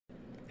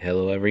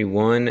Hello,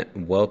 everyone.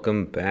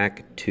 Welcome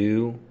back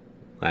to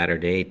Latter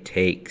Day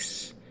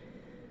Takes.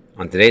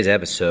 On today's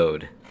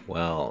episode,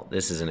 well,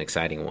 this is an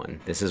exciting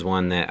one. This is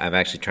one that I've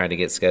actually tried to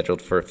get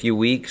scheduled for a few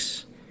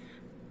weeks.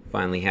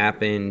 Finally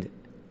happened.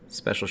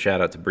 Special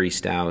shout out to Bree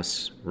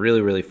Stous.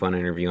 Really, really fun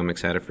interview. I'm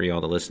excited for you all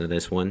to listen to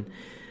this one.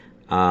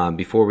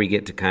 Before we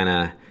get to kind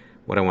of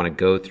what I want to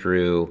go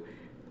through,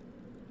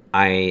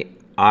 I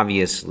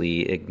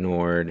obviously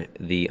ignored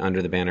the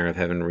Under the Banner of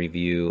Heaven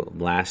review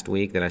last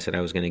week that I said I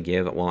was going to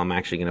give. Well, I'm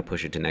actually going to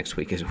push it to next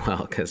week as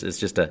well because it's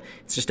just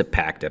a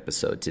packed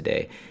episode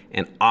today.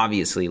 And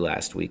obviously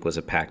last week was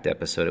a packed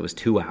episode. It was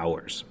 2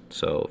 hours.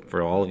 So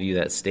for all of you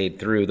that stayed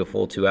through the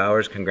full 2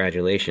 hours,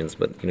 congratulations.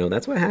 But,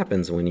 that's what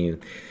happens when you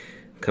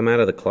come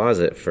out of the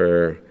closet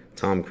for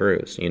Tom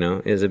Cruise,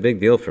 It is a big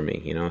deal for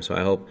me, So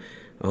I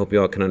hope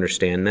you all can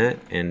understand that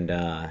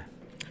and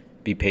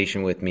be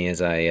patient with me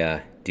as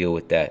I deal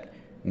with that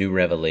new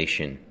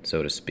revelation,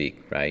 so to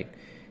speak, right?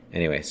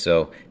 Anyway,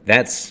 so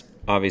that's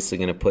obviously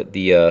going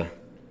to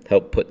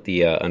help put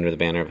the Under the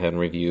Banner of Heaven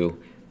review,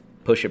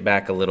 push it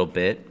back a little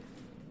bit.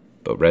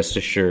 But rest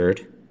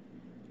assured,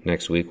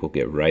 next week we'll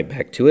get right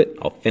back to it.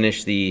 I'll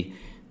finish the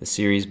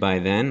series by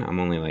then. I'm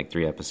only like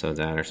 3 episodes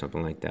out or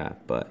something like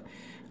that, but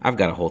I've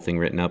got a whole thing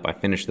written up. I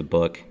finished the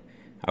book.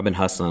 I've been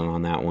hustling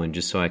on that one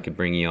just so I could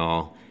bring you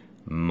all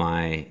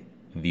my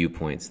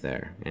viewpoints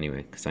there.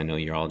 Anyway, because I know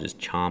you're all just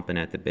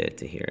chomping at the bit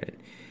to hear it.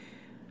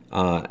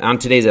 On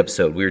today's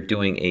episode, we're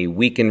doing a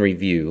week in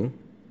review,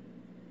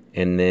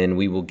 and then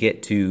we will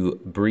get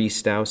to Bree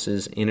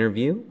Stous's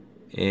interview,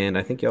 and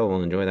I think y'all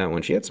will enjoy that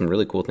one. She had some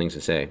really cool things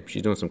to say.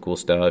 She's doing some cool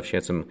stuff. She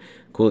had some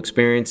cool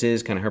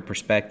experiences, kind of her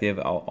perspective,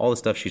 all the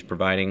stuff she's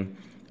providing.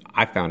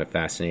 I found it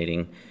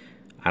fascinating.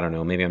 I don't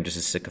know. Maybe I'm just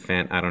a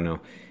sycophant. I don't know.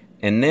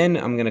 And then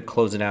I'm going to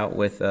close it out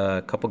with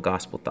a couple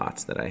gospel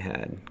thoughts that I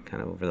had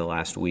kind of over the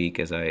last week,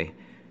 as I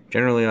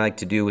generally like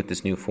to do with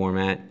this new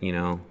format,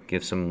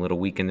 give some little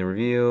week in the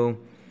review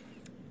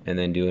and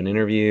then do an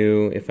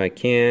interview if I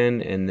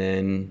can, and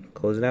then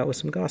close it out with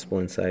some gospel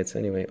insights.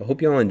 Anyway, I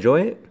hope you all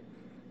enjoy it.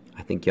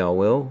 I think y'all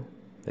will.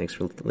 Thanks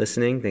for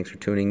listening. Thanks for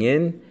tuning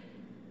in,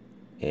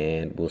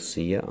 and we'll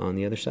see you on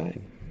the other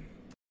side.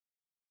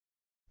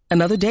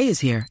 Another day is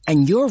here,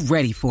 and you're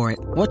ready for it.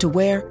 What to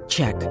wear?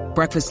 Check.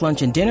 Breakfast,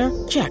 lunch, and dinner?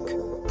 Check.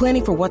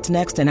 Planning for what's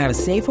next and how to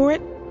save for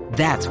it?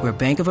 That's where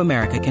Bank of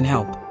America can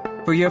help.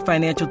 For your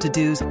financial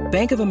to-dos,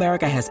 Bank of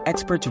America has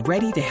experts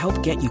ready to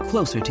help get you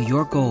closer to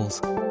your goals.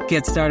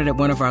 Get started at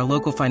one of our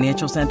local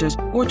financial centers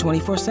or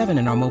 24/7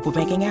 in our mobile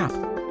banking app.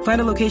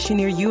 Find a location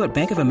near you at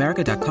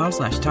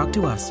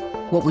bankofamerica.com/talktous.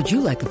 What would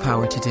you like the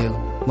power to do?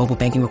 Mobile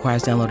banking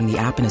requires downloading the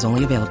app and is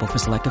only available for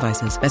select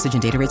devices. Message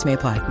and data rates may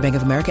apply. Bank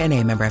of America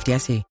NA, member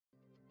FDIC.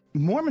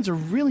 Mormons are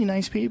really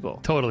nice people.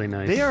 Totally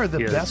nice. They are the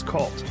best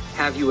cult.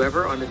 Have you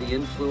ever, under the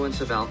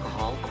influence of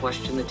alcohol,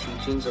 questioned the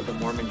teachings of the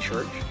Mormon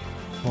Church?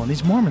 Well,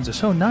 these Mormons are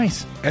so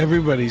nice.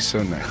 Everybody's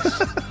so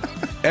nice.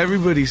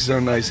 Everybody's so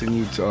nice in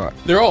Utah.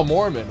 They're all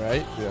Mormon,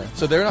 right? Yeah.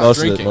 So they're not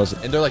drinking.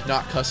 And they're like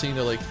not cussing.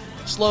 They're like,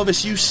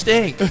 Slovis, you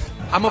stink.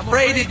 I'm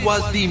afraid it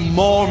was the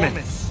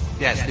Mormons.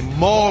 Yes, the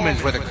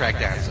Mormons were the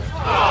correct answer.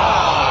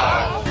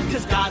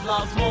 Because God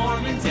loves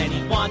Mormons and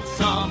he wants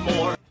some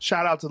more.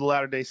 Shout out to the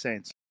Latter-day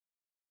Saints.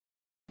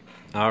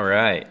 All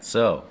right,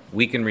 so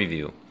week in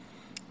review.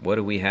 What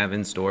do we have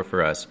in store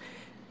for us?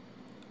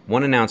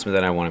 One announcement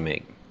that I want to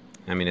make.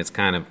 I mean, it's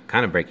kind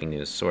of breaking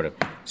news, sort of.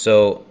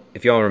 So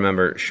if y'all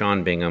remember,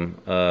 Sean Bingham,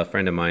 a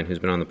friend of mine who's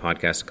been on the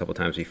podcast a couple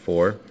times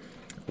before,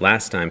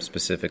 last time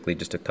specifically,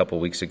 just a couple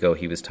weeks ago,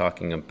 he was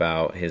talking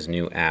about his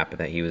new app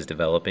that he was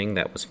developing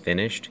that was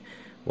finished.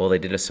 Well, they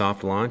did a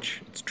soft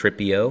launch. It's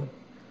Tripio.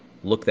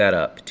 Look that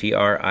up,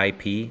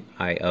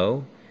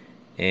 Tripio.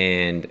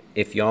 And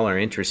if y'all are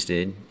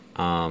interested,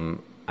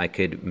 I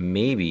could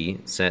maybe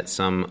set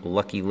some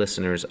lucky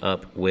listeners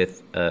up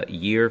with a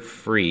year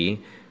free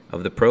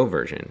of the pro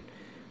version.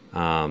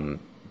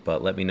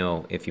 But let me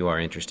know if you are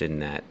interested in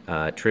that.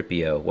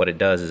 Tripio, what it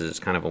does is it's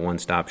kind of a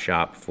one-stop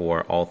shop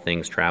for all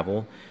things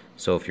travel.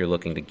 So if you're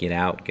looking to get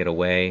out, get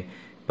away,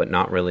 but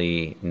not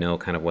really know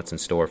kind of what's in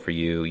store for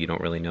you, you don't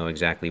really know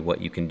exactly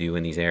what you can do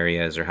in these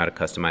areas or how to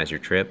customize your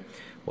trip,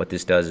 what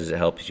this does is it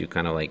helps you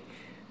kind of like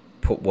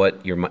put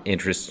what your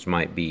interests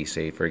might be.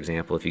 Say, for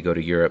example, if you go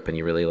to Europe and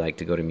you really like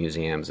to go to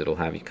museums, it'll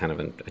have you kind of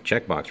a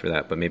checkbox for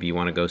that. But maybe you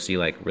want to go see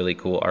like really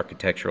cool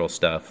architectural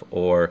stuff,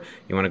 or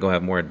you want to go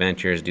have more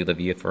adventures, do the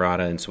Via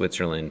Ferrata in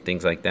Switzerland,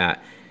 things like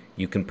that.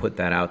 You can put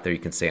that out there. You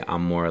can say,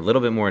 I'm a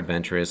little bit more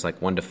adventurous, like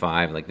 1 to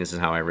 5, like this is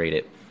how I rate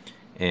it.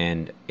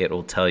 And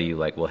it'll tell you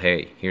like, well,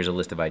 hey, here's a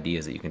list of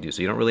ideas that you can do.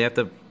 So you don't really have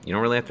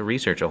to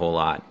research a whole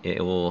lot.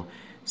 It will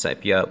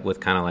set you up with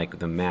kind of like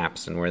the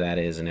maps and where that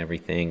is and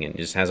everything, and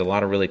just has a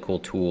lot of really cool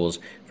tools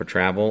for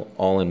travel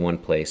all in one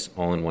place,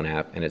 all in one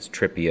app, and it's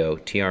Tripio,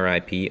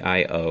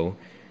 Tripio.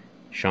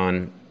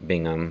 Sean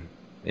Bingham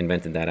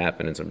invented that app,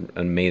 and it's an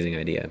amazing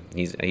idea.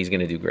 He's going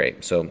to do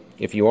great. So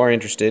if you are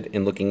interested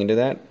in looking into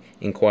that,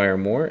 inquire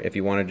more. If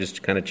you want to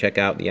just kind of check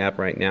out the app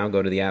right now,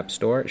 go to the App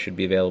Store. It should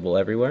be available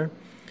everywhere.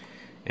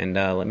 And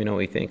let me know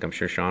what you think. I'm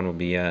sure Sean will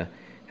be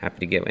happy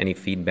to get any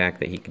feedback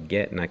that he could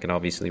get, and I could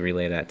obviously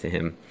relay that to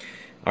him.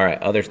 All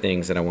right, other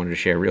things that I wanted to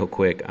share real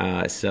quick.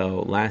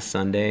 So last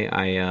Sunday,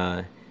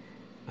 I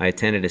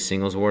attended a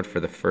singles ward for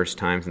the first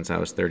time since I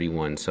was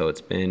 31. So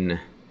it's been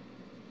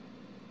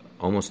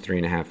almost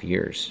 3.5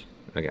 years.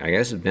 I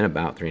guess it's been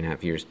about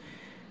 3.5 years.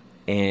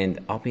 And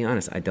I'll be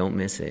honest, I don't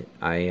miss it.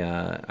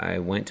 I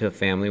went to a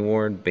family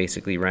ward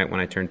basically right when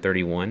I turned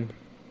 31.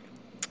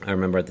 I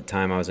remember at the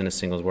time I was in a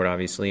singles ward,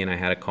 obviously, and I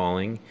had a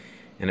calling.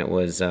 And it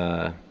was,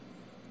 I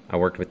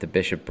worked with the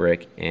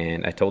bishopric,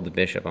 and I told the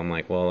bishop, I'm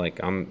like, well, like,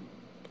 I'm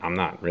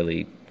not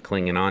really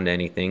clinging on to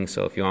anything,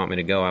 so if you want me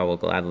to go, I will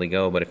gladly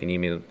go, but if you need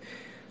me to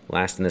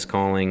last in this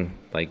calling,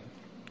 like,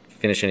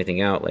 finish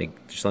anything out,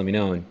 like, just let me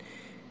know. And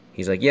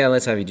he's like, yeah,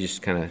 let's have you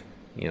just kind of,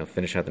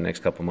 finish out the next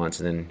couple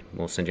months, and then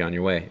we'll send you on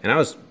your way. And I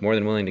was more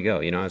than willing to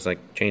go. I was like,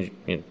 change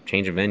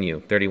of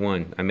venue,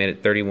 31. I made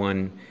it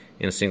 31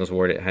 in a singles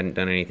ward. It hadn't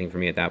done anything for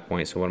me at that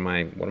point, so what am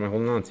I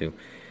holding on to?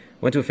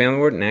 Went to a family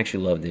ward and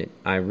actually loved it.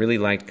 I really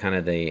liked kind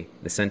of the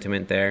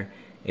sentiment there.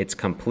 It's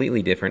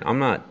completely different. I'm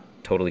not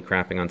totally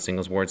crapping on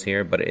singles wards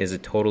here, but it is a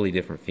totally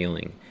different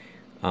feeling.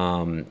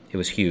 It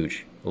was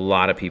huge. A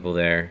lot of people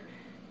there,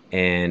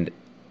 and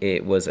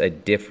it was a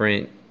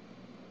different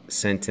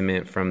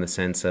sentiment from the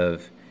sense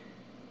of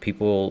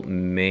people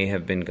may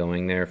have been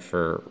going there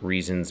for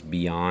reasons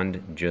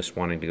beyond just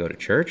wanting to go to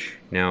church.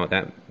 Now,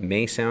 that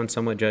may sound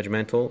somewhat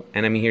judgmental,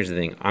 and I mean, here's the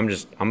thing. I'm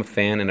a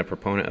fan and a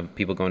proponent of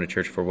people going to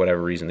church for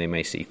whatever reason they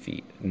may see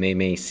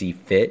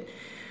fit.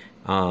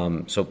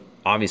 So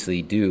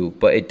obviously do,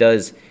 but it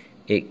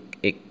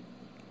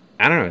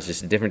I don't know, it's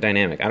just a different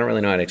dynamic. I don't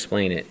really know how to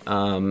explain it.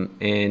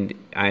 And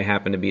I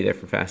happened to be there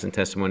for Fast and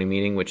Testimony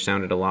meeting, which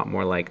sounded a lot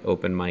more like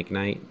open mic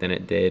night than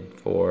it did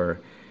for,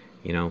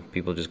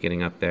 people just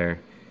getting up there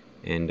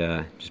and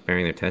just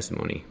bearing their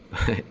testimony.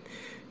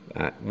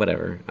 But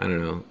whatever, I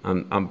don't know.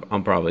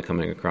 I'm probably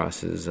coming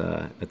across as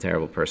a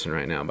terrible person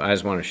right now, but I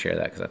just want to share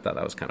that because I thought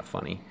that was kind of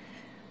funny.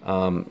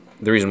 The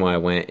reason why I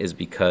went is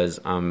because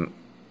I'm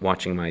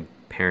watching my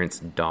parents'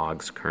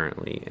 dogs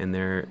currently, and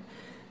they're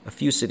a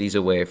few cities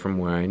away from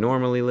where I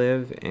normally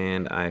live,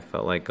 and I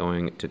felt like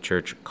going to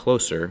church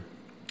closer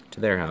to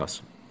their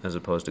house as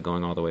opposed to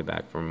going all the way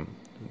back to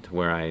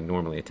where I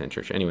normally attend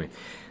church. Anyway,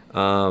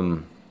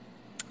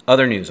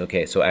 other news.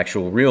 Okay, so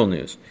actual real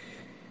news.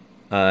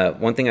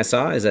 One thing I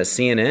saw is that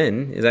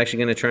CNN is actually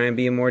going to try and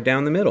be more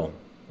down the middle,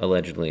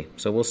 allegedly.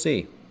 So we'll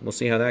see. We'll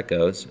see how that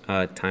goes.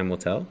 Time will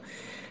tell.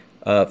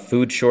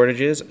 Food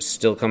shortages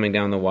still coming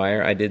down the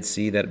wire. I did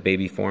see that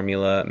baby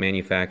formula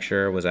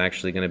manufacturer was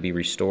actually going to be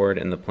restored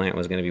and the plant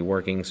was going to be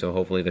working, so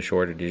hopefully the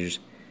shortages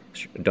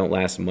don't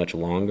last much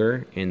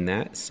longer in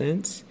that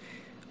sense.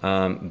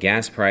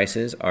 Gas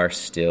prices are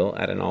still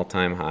at an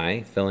all-time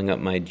high. Filling up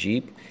my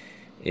Jeep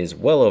is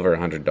well over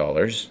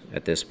 $100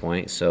 at this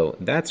point, so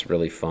that's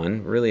really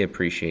fun. Really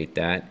appreciate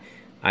that.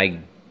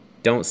 I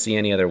don't see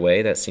any other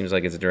way. That seems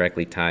like it's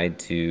directly tied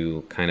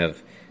to kind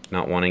of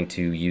not wanting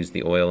to use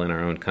the oil in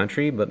our own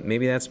country, but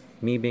maybe that's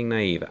me being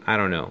naive. I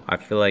don't know. I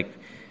feel like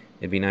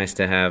it'd be nice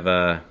to have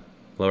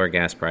lower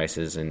gas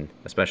prices, and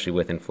especially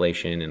with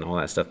inflation and all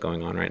that stuff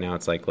going on right now,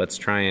 it's like let's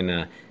try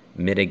and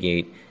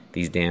mitigate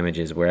these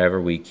damages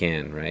wherever we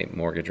can, right?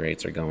 Mortgage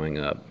rates are going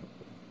up.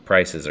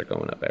 Prices are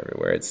going up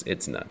everywhere.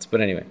 It's nuts.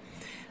 But anyway,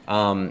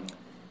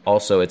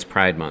 also it's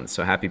Pride Month,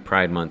 so happy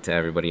Pride Month to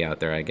everybody out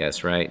there, I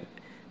guess, right?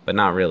 But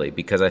not really,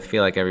 because I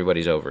feel like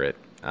everybody's over it,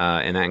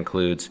 and that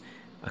includes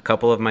a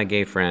couple of my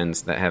gay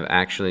friends that have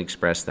actually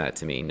expressed that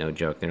to me. No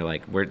joke. They're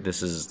like,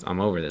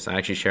 I'm over this. I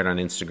actually shared on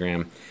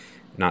Instagram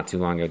not too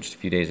long ago, just a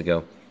few days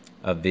ago,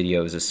 a video.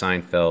 It was a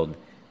Seinfeld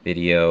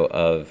video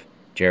of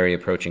Jerry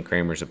approaching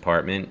Kramer's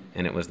apartment,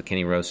 and it was the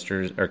Kenny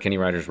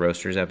Rogers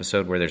Roasters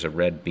episode where there's a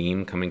red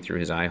beam coming through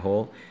his eye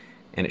hole,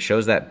 and it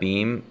shows that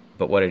beam,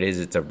 but what it is,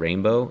 it's a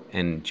rainbow,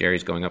 and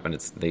Jerry's going up, and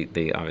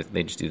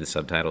they just do the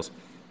subtitles,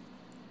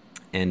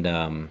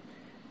 and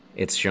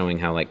it's showing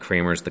how like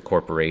Kramer's the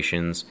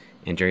corporations.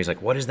 And Jerry's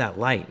like, what is that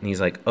light? And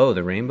he's like, oh,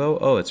 the rainbow?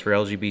 Oh, it's for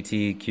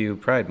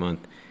LGBTQ Pride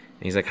Month.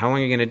 And he's like, how long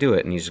are you going to do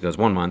it? And he just goes,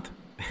 1 month.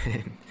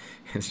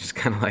 It's just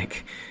kind of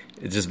like,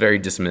 it's just very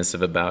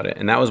dismissive about it.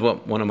 And that was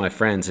what one of my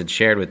friends had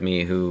shared with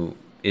me who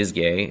is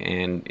gay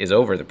and is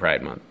over the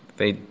Pride Month.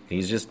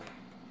 It's just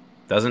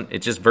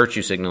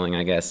virtue signaling,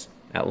 I guess,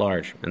 at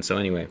large. And so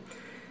anyway,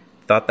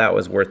 thought that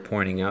was worth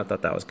pointing out.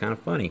 Thought that was kind of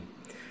funny.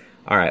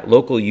 All right,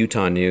 local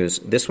Utah news.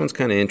 This one's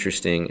kind of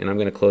interesting, and I'm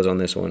going to close on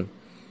this one.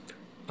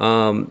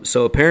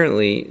 So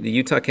apparently the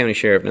Utah County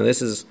Sheriff, now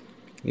here's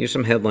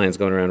some headlines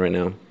going around right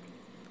now.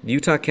 The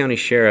Utah County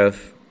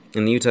Sheriff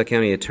and the Utah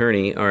County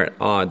Attorney are at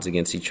odds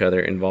against each other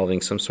involving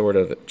some sort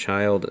of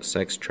child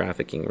sex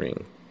trafficking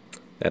ring.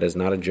 That is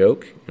not a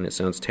joke, and it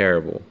sounds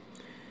terrible.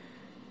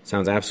 It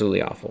sounds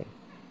absolutely awful.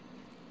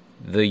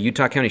 The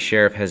Utah County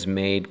Sheriff has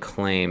made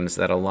claims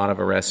that a lot of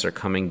arrests are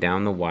coming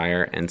down the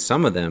wire, and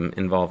some of them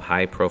involve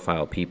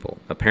high-profile people.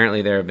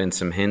 Apparently, there have been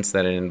some hints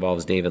that it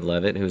involves David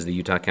Levitt, who's the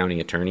Utah County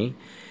Attorney.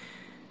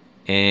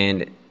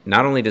 And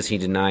not only does he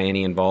deny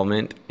any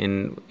involvement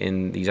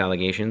in these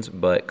allegations,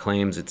 but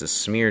claims it's a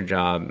smear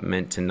job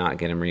meant to not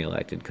get him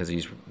reelected because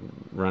he's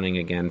running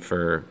again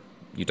for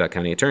Utah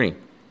County Attorney.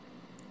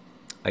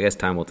 I guess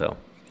time will tell.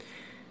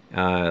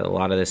 A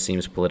lot of this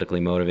seems politically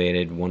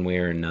motivated one way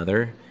or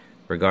another.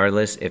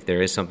 Regardless, if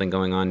there is something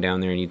going on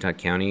down there in Utah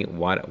County,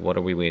 what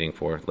are we waiting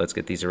for? Let's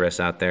get these arrests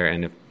out there,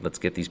 and let's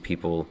get these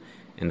people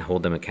and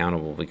hold them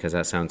accountable, because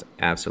that sounds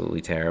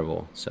absolutely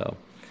terrible. So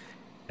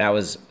that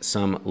was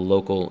some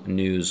local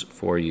news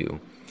for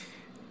you.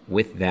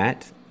 With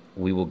that,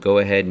 we will go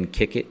ahead and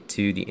kick it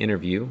to the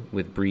interview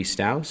with Bree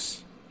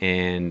Stous,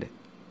 and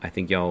I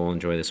think y'all will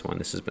enjoy this one.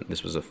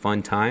 This was a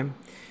fun time.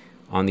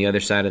 On the other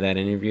side of that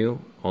interview,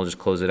 I'll just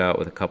close it out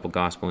with a couple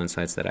gospel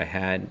insights that I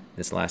had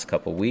this last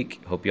couple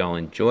week. Hope y'all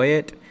enjoy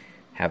it.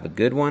 Have a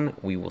good one.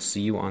 We will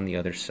see you on the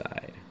other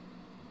side.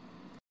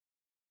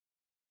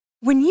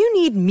 When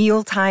you need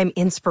mealtime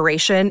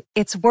inspiration,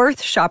 it's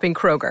worth shopping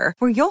Kroger,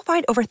 where you'll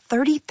find over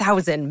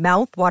 30,000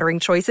 mouth-watering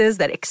choices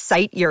that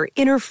excite your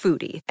inner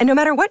foodie. And no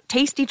matter what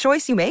tasty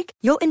choice you make,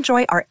 you'll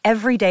enjoy our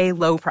everyday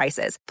low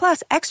prices,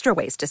 plus extra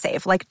ways to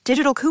save, like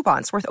digital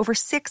coupons worth over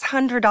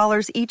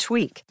 $600 each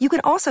week. You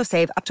can also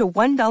save up to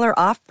 $1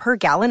 off per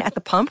gallon at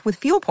the pump with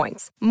fuel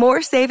points.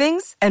 More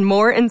savings and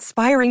more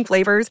inspiring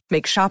flavors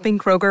make shopping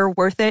Kroger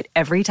worth it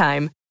every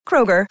time.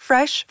 Kroger,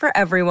 fresh for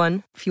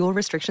everyone. Fuel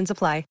restrictions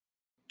apply.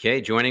 Okay,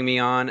 joining me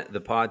on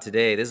the pod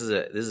today, this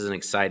is an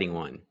exciting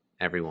one,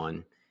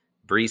 everyone.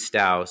 Bree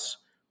Stous,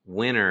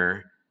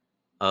 winner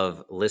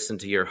of Listen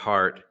to Your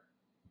Heart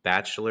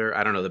Bachelor.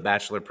 I don't know, The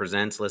Bachelor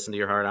Presents Listen to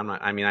Your Heart.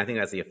 I think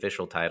that's the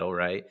official title,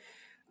 right?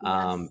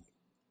 Yes.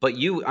 But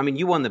you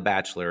won The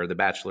Bachelor or The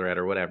Bachelorette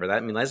or whatever.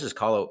 Let's just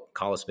call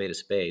a spade a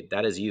spade.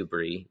 That is you,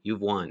 Bree.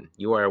 You've won.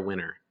 You are a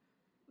winner.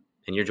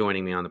 And you're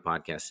joining me on the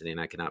podcast today,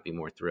 and I could not be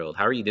more thrilled.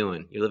 How are you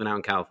doing? You're living out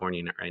in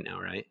California right now,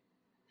 right?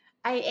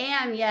 I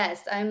am,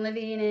 yes. I'm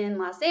living in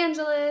Los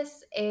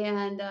Angeles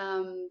and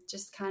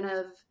just kind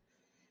of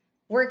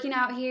working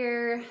out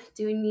here,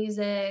 doing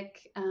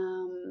music.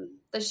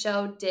 The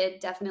show did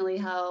definitely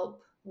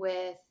help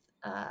with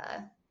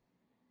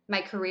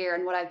my career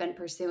and what I've been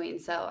pursuing.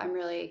 So I'm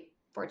really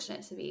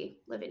fortunate to be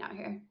living out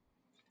here.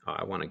 Oh,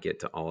 I want to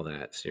get to all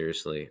that.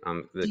 Seriously.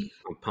 I'm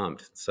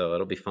pumped. So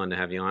it'll be fun to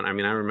have you on. I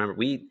remember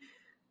we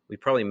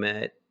probably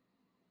met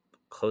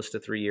close to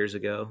 3 years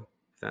ago,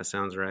 if that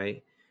sounds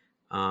right.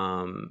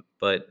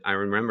 But I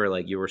remember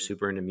you were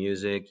super into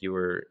music. You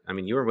were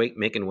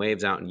making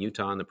waves out in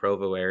Utah in the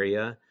Provo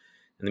area.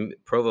 And then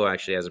Provo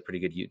actually has a pretty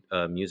good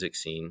music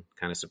scene,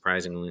 kind of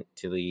surprisingly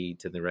to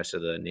the rest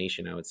of the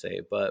nation, I would say.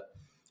 But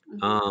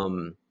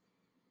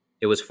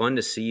it was fun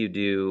to see you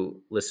do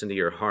Listen to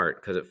Your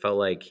Heart, because it felt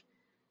like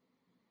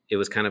it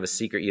was kind of a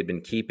secret you'd been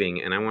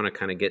keeping. And I want to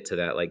kind of get to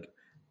that.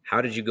 How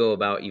did you go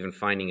about even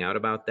finding out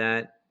about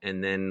that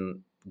and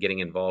then getting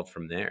involved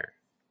from there?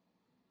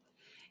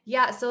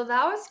 Yeah, so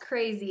that was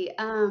crazy.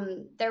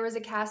 There was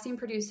a casting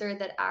producer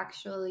that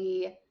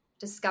actually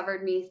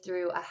discovered me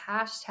through a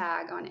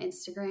hashtag on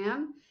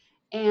Instagram.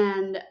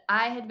 And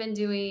I had been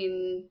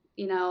doing,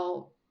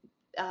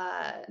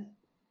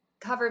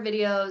 cover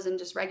videos and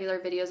just regular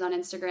videos on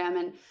Instagram.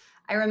 And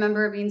I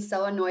remember being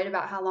so annoyed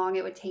about how long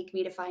it would take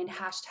me to find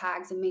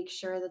hashtags and make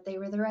sure that they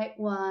were the right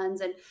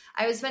ones. And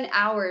I would spend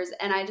hours,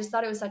 and I just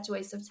thought it was such a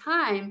waste of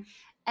time.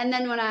 And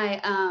then when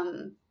I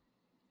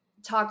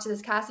talked to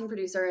this casting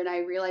producer and I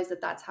realized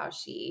that that's how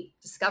she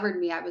discovered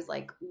me, I was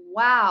like,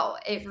 wow,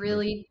 it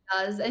really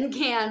does and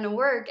can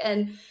work.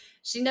 And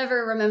she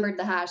never remembered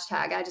the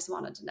hashtag. I just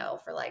wanted to know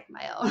for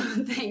my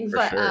own thing.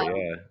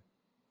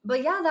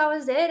 But yeah, that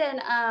was it.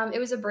 And it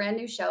was a brand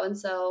new show. And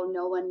so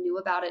no one knew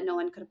about it. No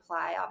one could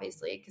apply,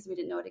 obviously, because we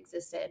didn't know it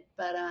existed.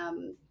 But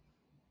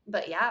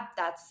yeah,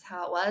 that's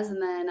how it was. And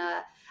then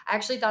I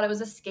actually thought it was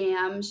a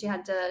scam. She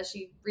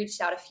reached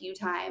out a few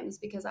times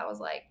because I was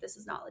like, this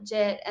is not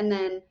legit. And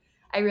then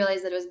I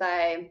realized that it was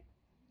by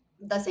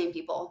the same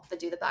people that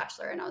do The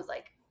Bachelor. And I was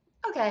like,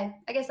 okay,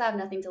 I guess I have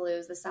nothing to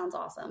lose. This sounds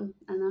awesome.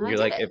 And then you're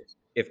like,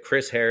 if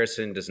Chris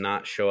Harrison does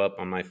not show up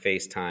on my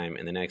FaceTime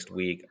in the next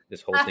week,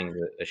 this whole thing's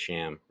a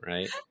sham,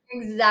 right?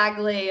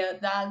 Exactly.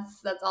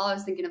 That's all I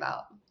was thinking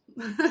about.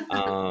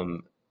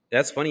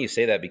 That's funny you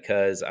say that,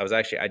 because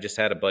I just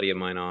had a buddy of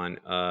mine on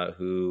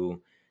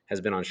who has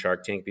been on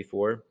Shark Tank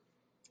before.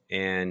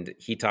 And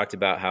he talked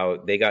about how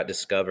they got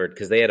discovered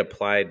because they had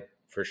applied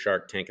for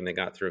Shark Tank and they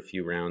got through a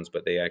few rounds,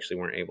 but they actually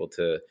weren't able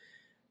to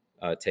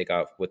take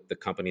off with the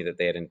company that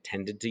they had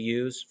intended to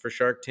use for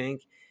Shark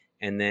Tank,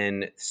 and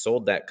then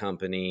sold that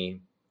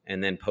company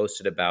and then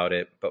posted about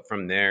it. But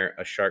from there,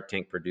 a Shark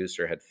Tank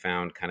producer had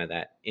found kind of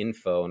that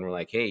info and we're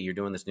like, hey, you're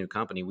doing this new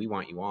company. We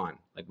want you on.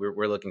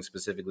 We're looking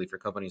specifically for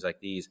companies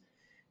like these.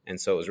 And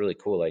so it was really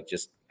cool.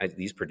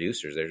 These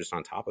producers, they're just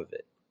on top of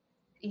it.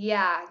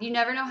 Yeah. You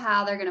never know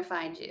how they're going to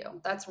find you.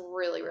 That's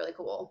really, really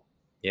cool.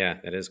 Yeah,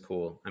 that is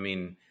cool.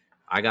 I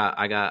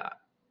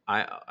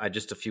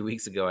just a few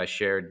weeks ago, I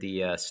shared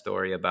the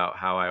story about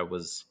how I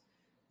was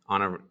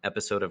on an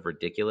episode of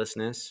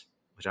Ridiculousness,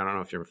 which I don't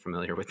know if you're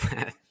familiar with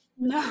that.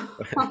 No.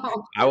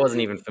 I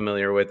wasn't even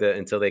familiar with it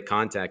until they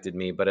contacted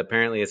me. But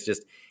apparently it's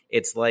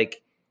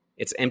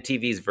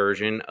MTV's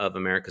version of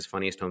America's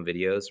Funniest Home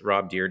Videos.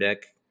 Rob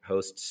Dyrdek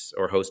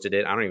hosted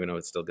it. I don't even know if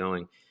it's still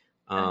going.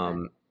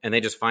 And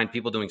they just find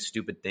people doing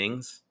stupid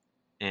things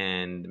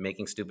and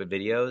making stupid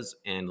videos.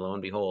 And lo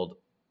and behold,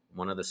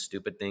 one of the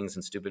stupid things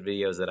and stupid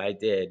videos that I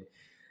did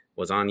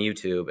was on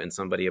YouTube, and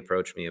somebody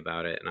approached me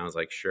about it, and I was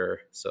like, sure.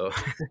 So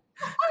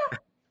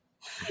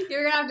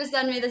you're gonna have to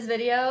send me this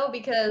video,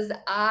 because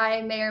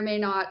I may or may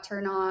not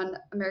turn on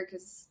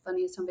America's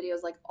Funniest Home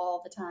Videos like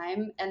all the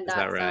time, and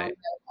that right?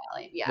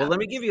 Yeah. Well, let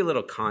me give you a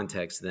little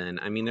context then.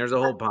 I mean, there's a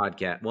whole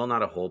podcast. Well,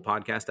 not a whole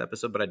podcast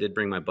episode, but I did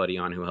bring my buddy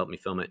on who helped me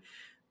film it.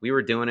 We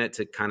were doing it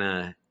to kind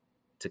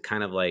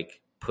of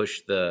like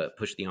push the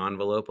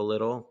envelope a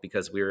little,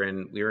 because we were at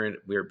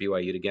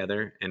BYU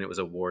together, and it was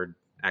a ward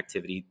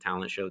activity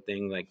talent show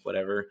thing, like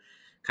whatever,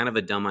 kind of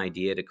a dumb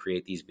idea to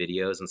create these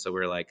videos. And so we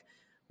were like,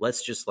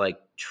 let's just like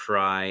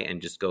try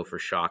and just go for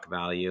shock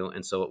value.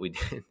 And so what we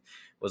did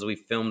was we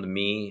filmed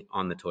me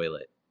on the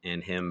toilet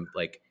and him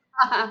like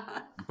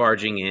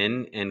barging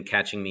in and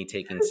catching me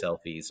taking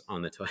selfies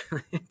on the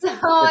toilet. It's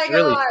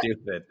really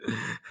stupid.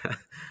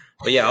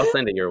 But yeah, I'll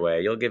send it your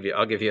way. I'll give you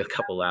a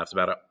couple laughs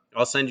about it.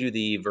 I'll send you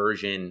the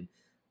version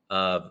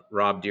of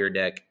Rob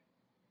Dyrdek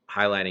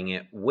highlighting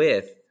it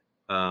with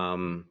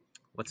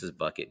what's his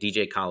bucket?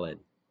 DJ Khaled.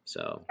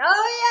 So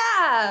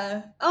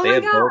yeah. Oh my god. They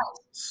have both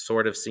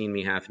sort of seen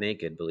me half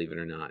naked, believe it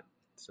or not.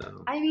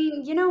 So I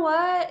mean, you know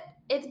what?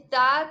 If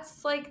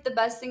that's like the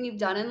best thing you've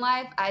done in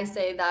life, I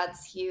say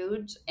that's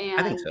huge. And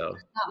I think so.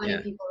 Not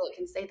many people that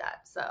can say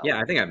that. So yeah,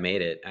 I think I've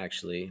made it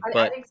actually.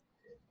 I think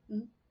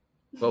so.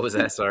 What was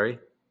that? Sorry.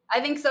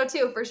 I think so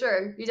too, for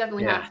sure. You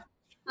definitely have.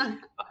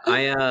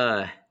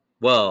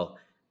 Well,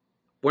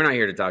 we're not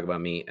here to talk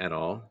about me at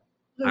all.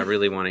 I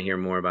really want to hear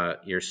more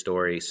about your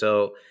story.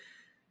 So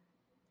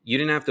you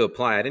didn't have to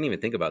apply. I didn't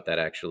even think about that,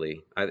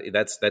 actually.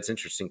 That's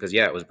interesting because,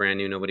 yeah, it was brand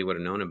new. Nobody would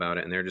have known about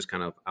it. And they're just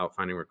kind of out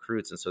finding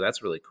recruits. And so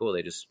that's really cool.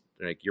 They're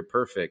like, you're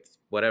perfect,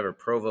 whatever,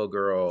 Provo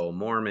girl,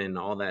 Mormon,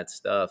 all that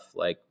stuff.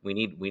 Like we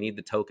need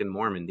the token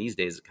Mormon. These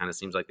days, it kind of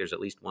seems like there's at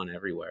least one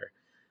everywhere.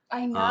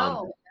 I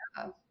know.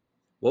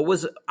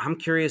 I'm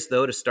curious,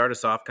 though, to start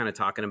us off kind of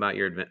talking about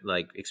your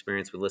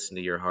experience with Listen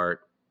to Your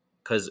Heart.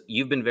 Because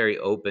you've been very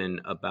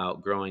open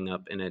about growing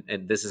up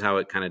and this is how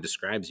it kind of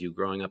describes you,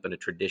 growing up in a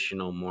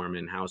traditional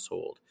Mormon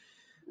household.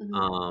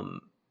 Mm-hmm.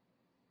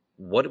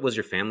 What was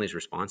your family's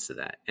response to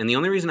that? And the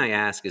only reason I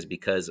ask is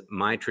because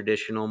my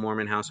traditional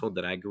Mormon household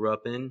that I grew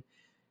up in,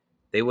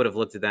 they would have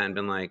looked at that and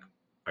been like,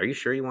 are you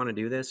sure you want to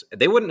do this?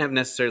 They wouldn't have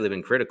necessarily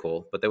been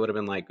critical, but they would have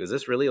been like, is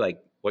this really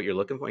like what you're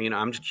looking for? You know,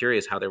 I'm just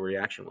curious how their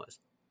reaction was.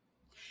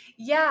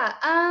 Yeah.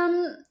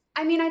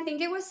 I mean, I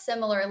think it was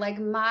similar. Like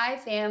my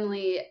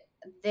family,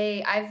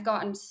 I've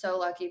gotten so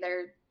lucky.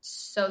 They're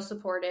so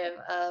supportive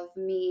of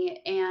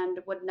me and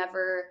would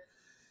never,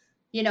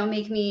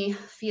 make me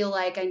feel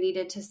like I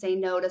needed to say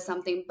no to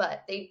something.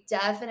 But they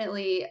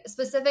definitely,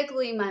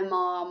 specifically my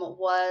mom,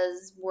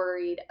 was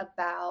worried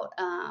about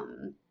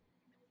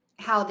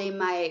how they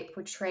might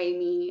portray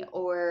me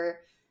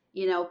or,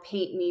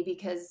 paint me,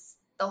 because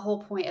the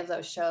whole point of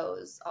those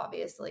shows,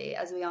 obviously,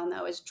 as we all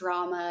know, is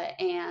drama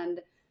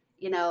and,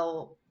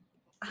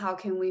 how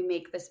can we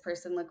make this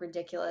person look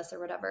ridiculous or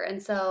whatever.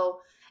 And so,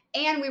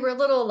 and we were a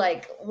little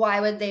like, why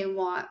would they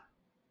want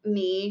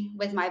me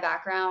with my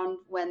background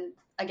when,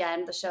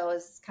 again, the show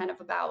is kind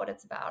of about what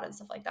it's about and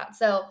stuff like that.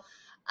 So,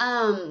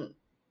 so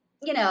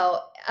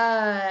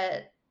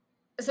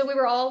we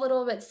were all a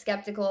little bit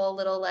skeptical, a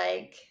little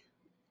like,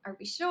 are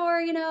we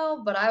sure,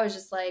 but I was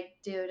just like,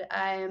 dude,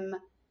 I'm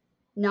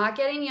not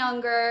getting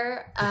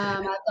younger.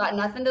 I've got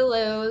nothing to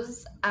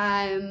lose.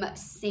 I'm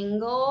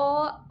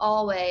single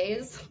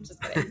always.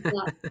 Just kidding.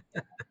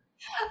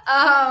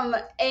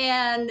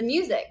 And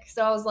music.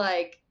 So I was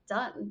like,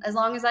 done. As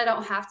long as I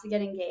don't have to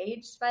get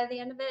engaged by the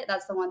end of it.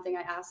 That's the one thing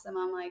I asked them.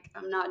 I'm like,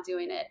 I'm not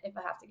doing it if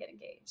I have to get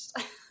engaged.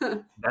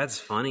 That's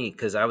funny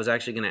because I was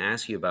actually going to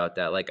ask you about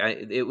that. Like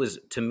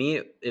to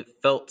me, it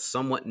felt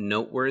somewhat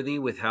noteworthy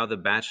with how The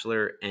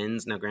Bachelor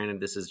ends. Now,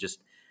 granted, this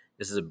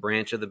is a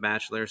branch of The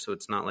Bachelor, so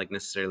it's not like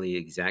necessarily the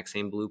exact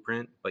same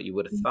blueprint, but you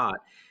would have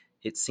thought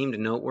it seemed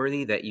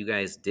noteworthy that you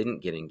guys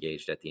didn't get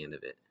engaged at the end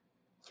of it.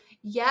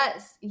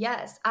 Yes.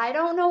 I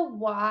don't know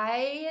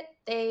why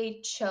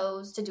they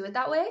chose to do it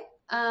that way.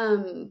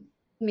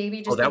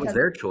 Maybe just that was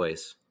their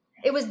choice.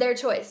 It was their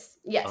choice.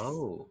 Yes.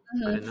 Oh,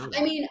 I didn't know that.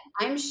 I mean,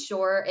 I'm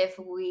sure if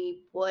we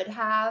would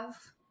have,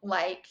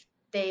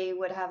 they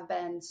would have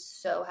been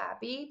so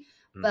happy,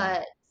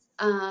 but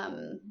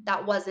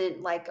that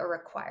wasn't like a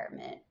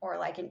requirement or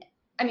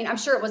I'm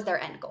sure it was their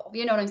end goal.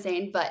 You know what I'm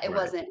saying? But it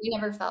wasn't, we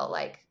never felt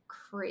like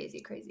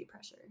crazy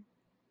pressure.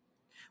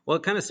 Well,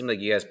 it kind of seemed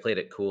like you guys played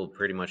it cool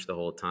pretty much the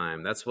whole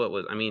time. That's what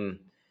was, we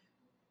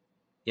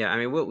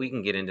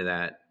can get into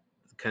that,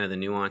 kind of the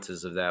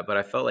nuances of that. But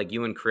I felt like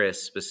you and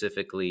Chris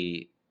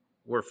specifically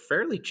were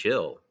fairly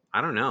chill.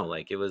 I don't know.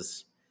 Like it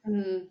was,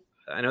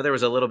 I know there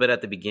was a little bit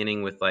at the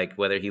beginning with like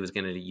whether he was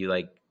going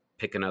to,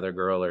 pick another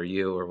girl or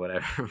you or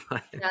whatever.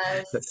 But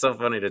Yes. it's so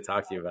funny to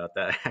talk to you about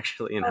that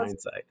actually in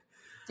hindsight.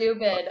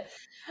 Stupid.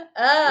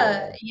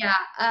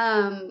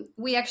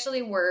 We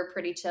actually were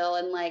pretty chill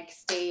and like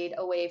stayed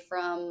away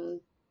from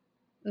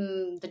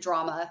the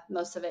drama,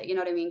 most of it, you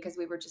know what I mean? Because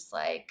we were just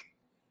like,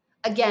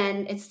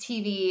 again, it's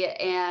TV,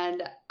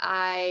 and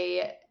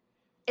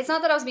it's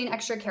not that I was being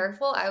extra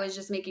careful. I was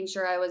just making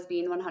sure I was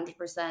being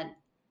 100%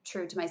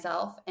 true to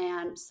myself.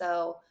 And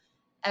so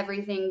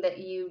everything that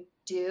you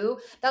do,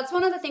 that's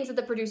one of the things that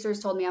the producers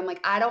told me. I'm like,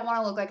 I don't want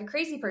to look like a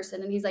crazy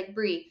person. And he's like,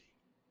 Brie,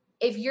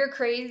 if you're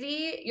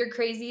crazy, your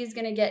crazy is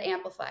going to get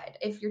amplified.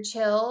 If you're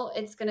chill,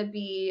 it's going to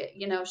be,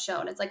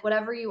 shown. It's like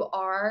whatever you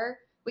are,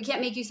 we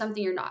can't make you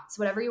something you're not.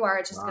 So whatever you are,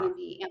 it's just going to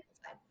be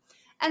amplified.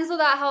 And so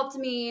that helped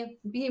me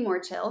be more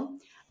chill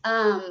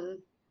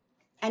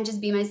and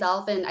just be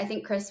myself. And I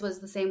think Chris was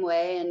the same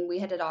way, and we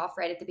hit it off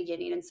right at the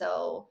beginning. And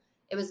so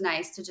it was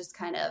nice to just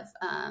kind of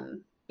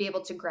be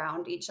able to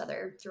ground each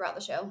other throughout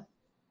the show.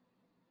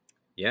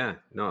 Yeah,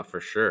 no, for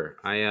sure.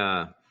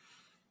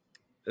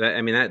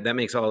 That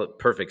makes all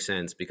perfect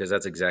sense, because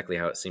that's exactly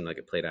how it seemed like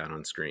it played out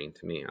on screen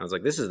to me. I was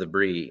like, this is the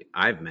Brie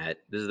I've met.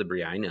 This is the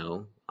Brie I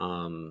know.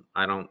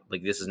 I don't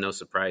like, this is no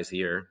surprise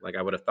here. Like,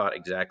 I would have thought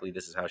exactly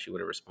this is how she would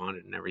have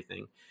responded and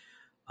everything.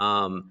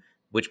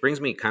 Which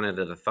brings me kind of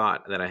to the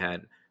thought that I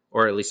had,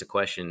 or at least a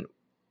question.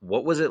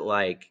 What was it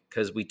like?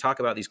 Because we talk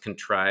about these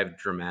contrived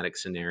dramatic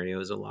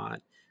scenarios a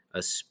lot,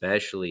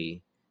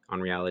 especially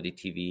on reality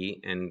TV.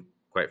 And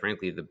quite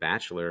frankly, The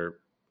Bachelor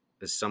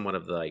is somewhat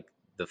of the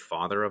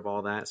father of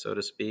all that, so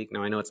to speak.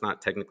 Now, I know it's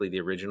not technically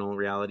the original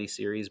reality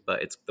series,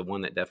 but it's the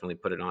one that definitely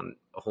put it on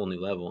a whole new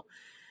level.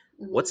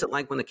 Mm-hmm. What's it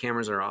like when the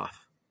cameras are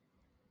off?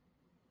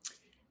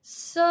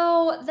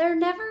 So they're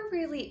never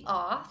really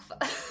off.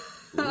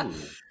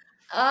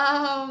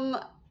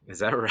 Is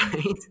that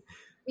right?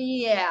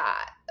 Yeah,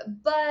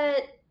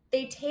 but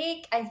they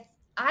take,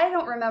 I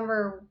don't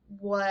remember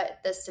what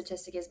the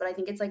statistic is, but I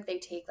think it's like they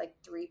take like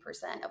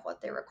 3% of what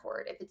they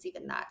record, if it's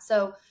even that.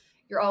 So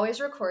you're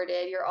always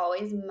recorded, you're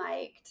always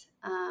mic'd,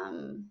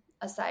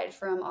 aside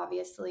from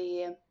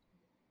obviously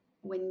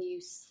when you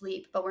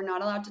sleep, but we're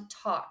not allowed to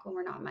talk when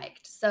we're not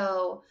mic'd.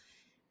 So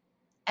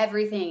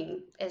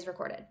everything is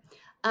recorded.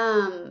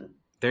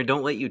 They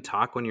don't let you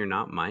talk when you're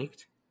not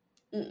mic'd?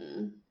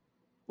 Mm-mm.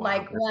 Wow,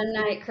 like one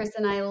night, Chris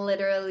and I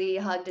literally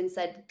hugged and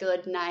said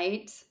good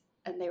night,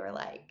 and they were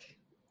like,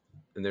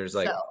 and there's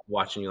like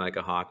watching you like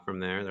a hawk from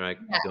there. They're like,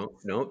 yes.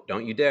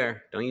 Don't you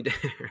dare.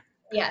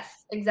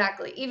 Yes,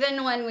 exactly.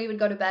 Even when we would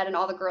go to bed and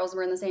all the girls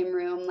were in the same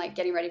room, like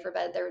getting ready for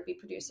bed, there would be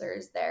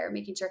producers there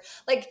making sure,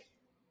 like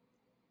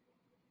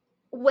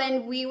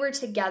when we were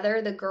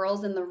together, the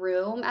girls in the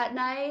room at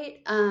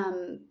night,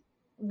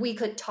 we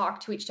could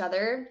talk to each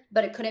other,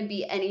 but it couldn't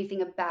be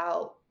anything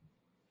about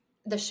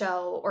the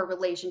show or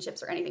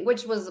relationships or anything,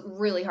 which was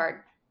really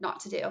hard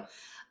not to do.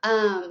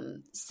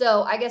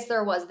 So I guess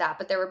there was that,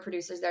 but there were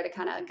producers there to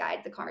kind of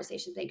guide the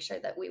conversation, make sure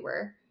that we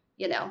were,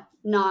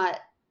 not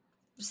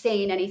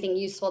saying anything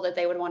useful that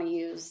they would want to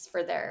use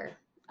for their,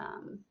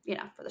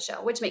 for the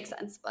show, which makes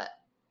sense. But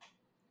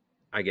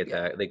I get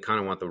that. They kind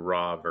of want the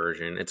raw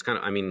version. It's kind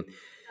of,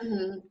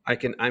 mm-hmm. I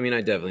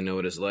definitely know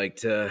what it's like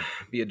to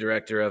be a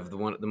director of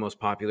the most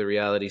popular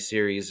reality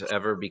series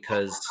ever,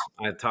 because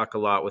I talk a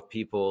lot with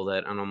people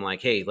and I'm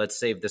like, hey, let's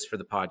save this for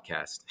the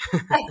podcast.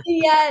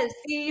 Yes.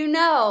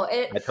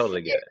 I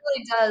totally get it. It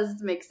really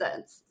does make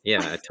sense. Yeah.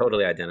 I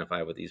totally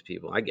identify with these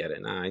people. I get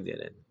it. I get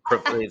it.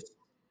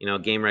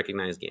 Game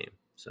recognized game.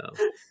 So,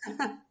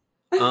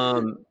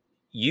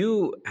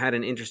 you had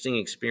an interesting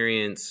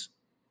experience,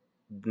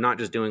 not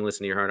just doing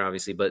Listen to Your Heart,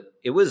 obviously, but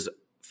it was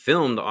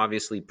filmed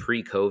obviously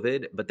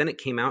pre-COVID, but then it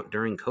came out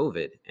during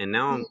COVID. And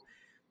now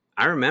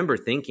I remember,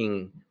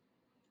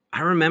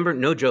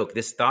 no joke,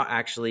 this thought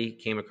actually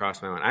came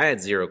across my mind. I had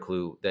zero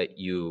clue that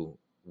you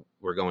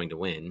were going to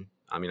win.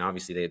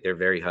 Obviously they're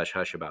very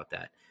hush-hush about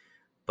that.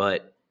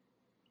 But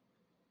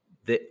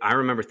I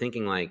remember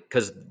thinking, like,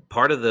 because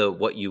part of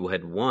what you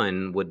had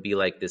won would be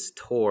like this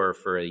tour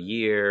for a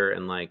year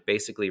and like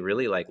basically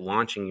really like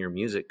launching your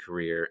music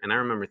career. And I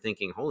remember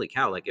thinking, holy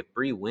cow, like if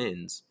Brie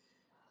wins,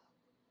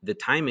 the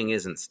timing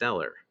isn't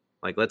stellar.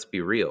 Like, let's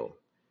be real,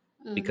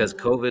 because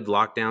COVID,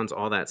 lockdowns,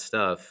 all that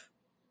stuff.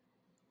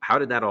 How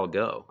did that all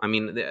go?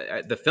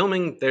 The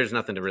filming, there's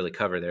nothing to really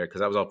cover there because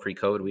that was all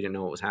pre-COVID. We didn't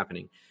know what was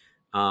happening.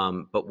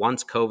 But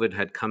once COVID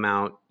had come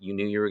out, you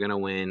knew you were going to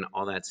win,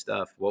 all that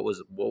stuff.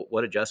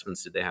 What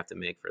adjustments did they have to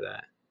make for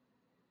that?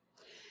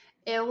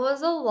 It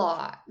was a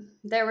lot.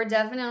 There were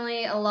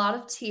definitely a lot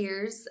of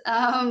tears,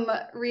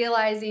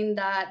 realizing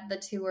that the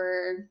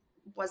tour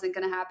wasn't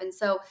going to happen.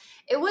 So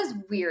it was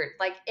weird.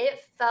 Like, it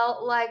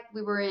felt like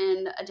we were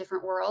in a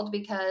different world,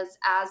 because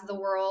as the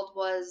world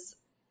was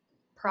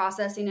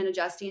processing and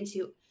adjusting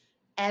to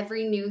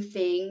every new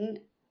thing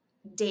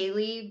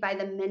daily by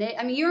the minute.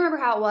 You remember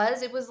how it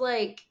was? It was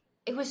like,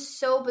 it was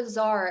so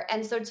bizarre.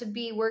 And so to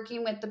be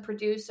working with the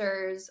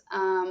producers,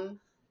 I'm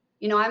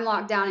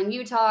locked down in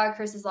Utah,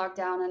 Chris is locked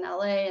down in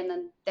LA, and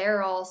then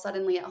they're all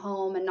suddenly at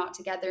home and not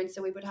together. And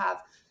so we would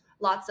have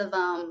lots of,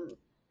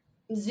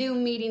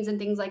 Zoom meetings and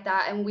things like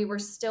that. And we were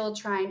still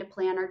trying to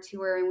plan our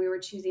tour, and we were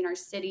choosing our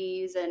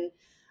cities and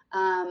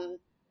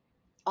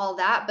all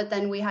that. But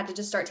then we had to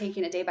just start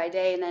taking it day by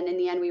day. And then in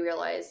the end, we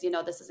realized,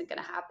 this isn't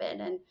going to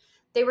happen. And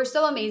they were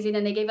so amazing.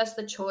 And they gave us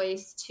the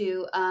choice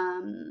to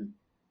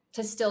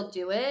still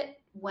do it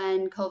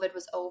when COVID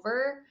was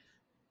over.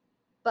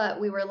 But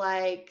we were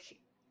like,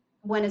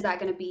 when is that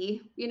going to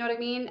be? You know what I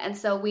mean? And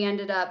so we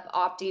ended up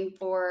opting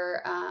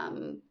for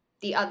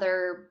the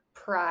other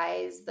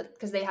prize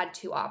because they had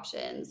 2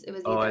 options. It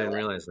was I didn't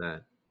realize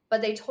that.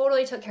 But they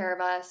totally took care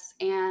of us,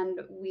 and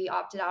we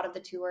opted out of the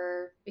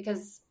tour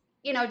because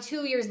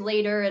 2 years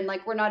later, and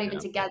like we're not even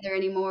together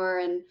anymore,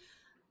 and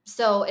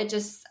so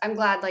I'm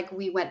glad like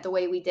we went the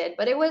way we did.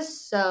 But it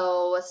was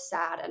so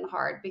sad and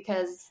hard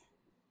because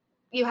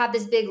you have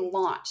this big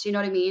launch, you know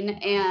what I mean?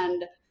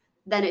 And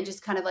then it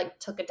just kind of like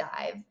took a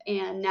dive,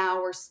 and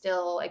now we're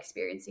still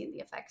experiencing the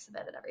effects of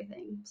it and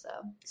everything. So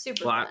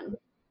super fun.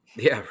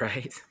 Yeah,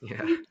 right.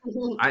 Yeah.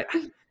 I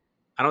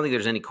don't think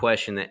there's any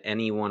question that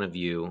any one of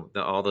you,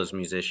 all those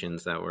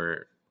musicians that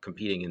were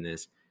competing in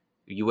this,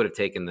 you would have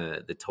taken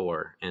the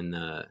tour and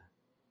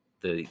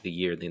the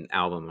year, the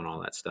album and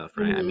all that stuff,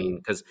 right? Mm-hmm. I mean,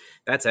 because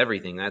that's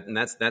everything.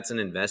 That's an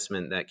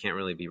investment that can't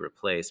really be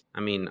replaced. I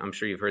mean, I'm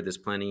sure you've heard this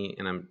plenty,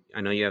 and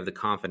I know you have the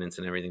confidence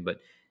and everything,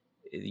 but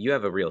you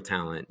have a real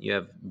talent. You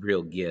have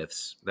real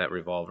gifts that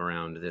revolve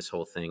around this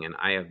whole thing, and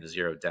I have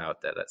zero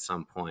doubt that at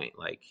some point,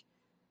 like,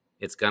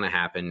 it's going to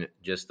happen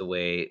just the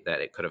way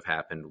that it could have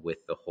happened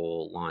with the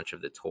whole launch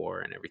of the tour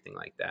and everything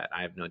like that.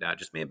 I have no doubt.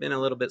 Just may have been a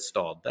little bit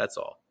stalled. That's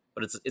all.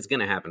 But it's going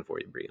to happen for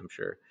you, Brie, I'm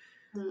sure.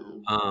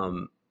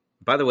 Mm.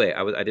 By the way,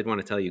 I did want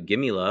to tell you, "Give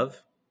Me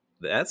Love."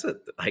 That's a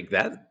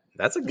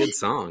good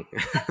song.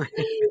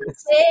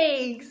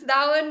 Thanks.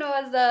 That one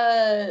was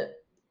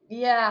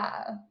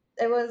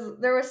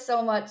there was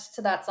so much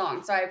to that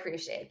song, so I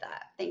appreciate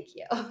that. Thank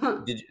you.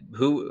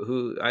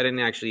 Who I didn't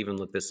actually even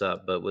look this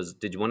up, but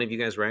did one of you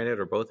guys write it,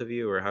 or both of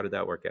you, or how did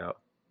that work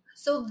out?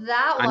 So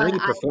that one, I know you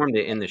performed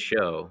it in the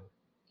show.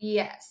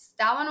 Yes,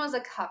 that one was a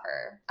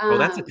cover.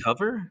 That's a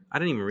cover? I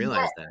didn't even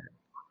realize that.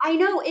 I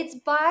know, it's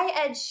by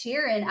Ed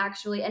Sheeran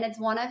actually, and it's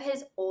one of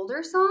his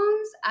older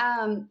songs.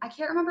 I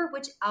can't remember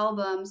which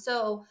album.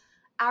 So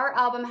our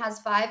album has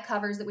 5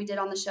 covers that we did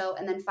on the show,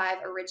 and then 5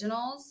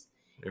 originals.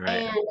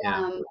 Right.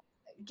 And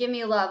Give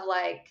Me Love,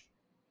 like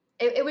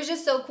it was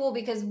just so cool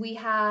because we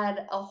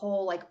had a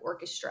whole like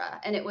orchestra,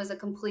 and it was a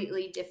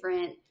completely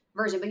different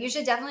version. But you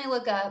should definitely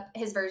look up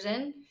his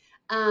version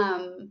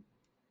and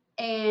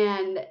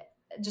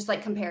just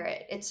like compare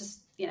it. It's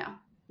just,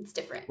 it's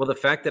different. Well, the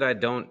fact that I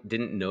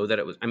didn't know that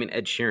it was, I mean,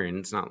 Ed Sheeran,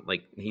 it's not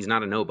like he's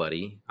not a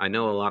nobody. I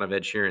know a lot of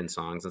Ed Sheeran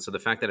songs. And so the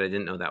fact that I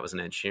didn't know that was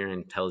an Ed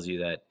Sheeran tells you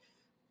that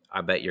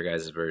I bet your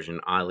guys' version,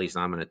 at least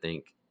I'm going to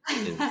think,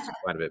 is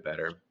quite a bit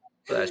better.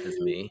 But that's just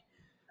me.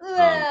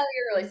 Well,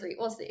 you're really sweet.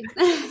 We'll see.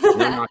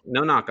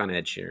 no knock on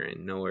Ed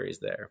Sheeran. No worries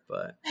there.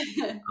 But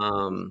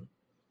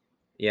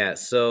yeah.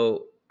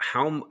 So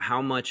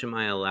how much am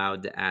I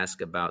allowed to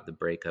ask about the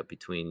breakup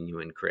between you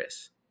and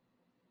Chris?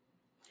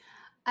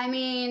 I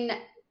mean,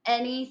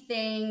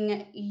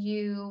 anything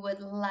you would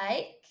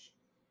like.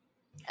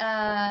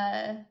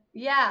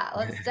 Yeah,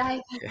 let's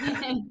dive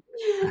in.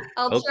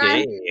 I'll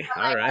try.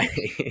 All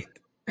right.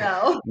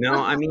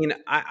 No, I mean,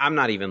 I'm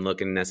not even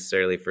looking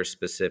necessarily for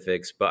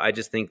specifics, but I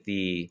just think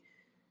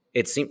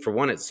it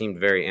seemed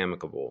very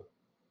amicable,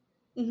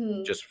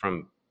 mm-hmm. just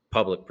from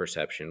public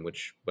perception,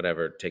 which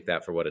whatever, take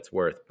that for what it's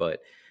worth.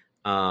 But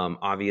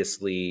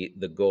obviously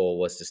the goal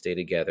was to stay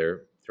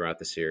together throughout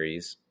the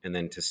series and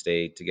then to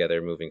stay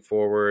together moving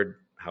forward,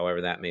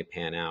 however that may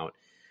pan out.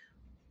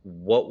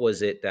 What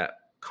was it that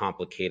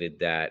complicated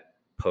that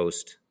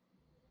post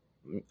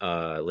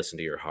Listen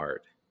to Your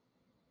Heart?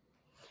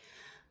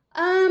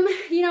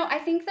 I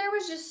think there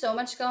was just so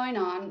much going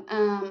on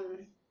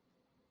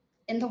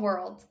in the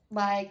world.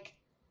 Like,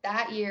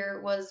 that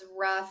year was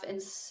rough in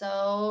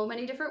so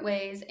many different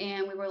ways,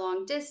 and we were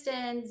long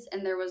distance,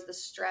 and there was the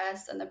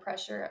stress and the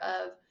pressure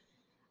of,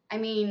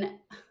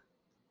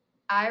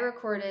 I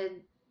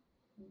recorded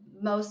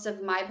most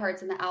of my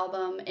parts in the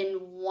album in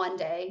one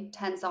day,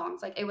 10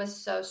 songs. Like, it was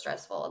so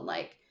stressful and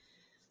like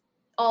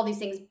all these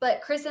things. But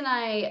Chris and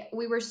I,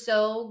 we were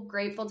so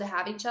grateful to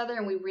have each other,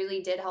 and we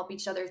really did help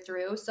each other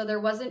through. So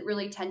there wasn't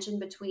really tension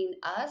between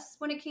us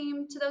when it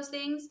came to those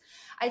things.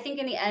 I think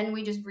in the end,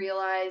 we just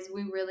realized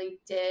we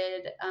really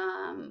did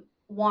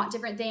want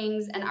different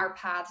things, and our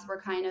paths were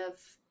kind of,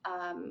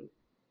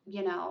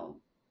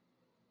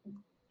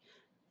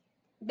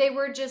 they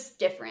were just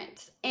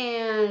different.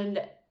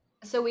 And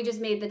so we just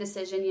made the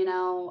decision,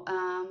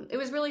 it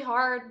was really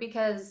hard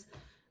because,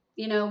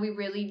 we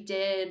really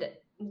did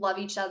love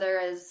each other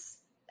as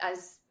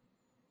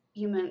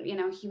human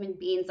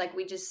beings. Like,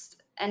 we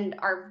just, and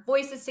our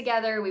voices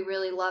together, we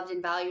really loved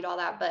and valued all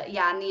that. But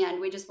yeah, in the end,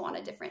 we just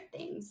wanted different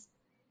things.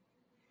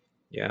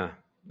 Yeah.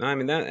 No, I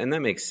mean,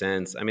 that makes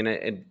sense. I mean,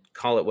 I'd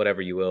call it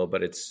whatever you will,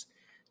 but it's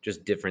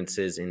just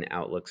differences in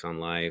outlooks on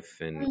life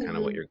and kind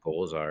of what your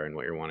goals are and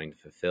what you're wanting to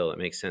fulfill. It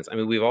makes sense. I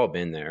mean, we've all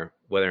been there.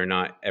 Whether or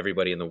not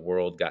everybody in the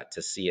world got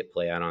to see it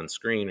play out on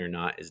screen or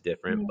not is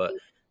different. But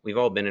we've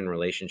all been in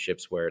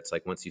relationships where it's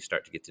like once you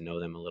start to get to know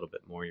them a little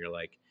bit more, you're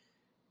like,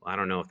 well, I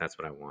don't know if that's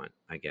what I want,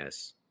 I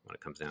guess, when it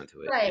comes down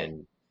to it. Right.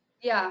 And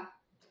yeah.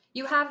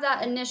 You have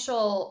that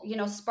initial,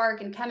 spark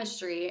and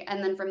chemistry.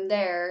 And then from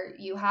there,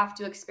 you have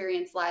to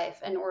experience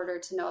life in order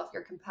to know if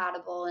you're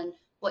compatible and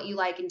what you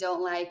like and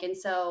don't like. And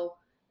so,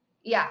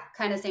 yeah,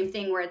 kind of same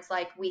thing where it's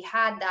like we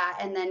had that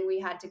and then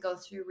we had to go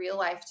through real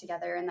life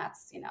together. And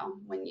that's,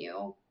 when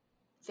you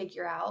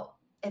figure out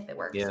if it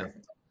works. Yeah. Or if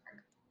it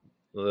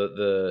doesn't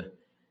work.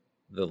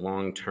 The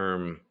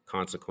long-term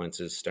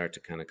consequences start to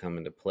kind of come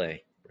into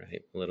play,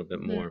 right? A little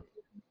bit more.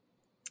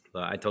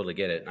 But I totally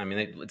get it. I mean,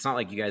 it's not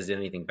like you guys did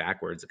anything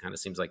backwards. It kind of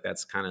seems like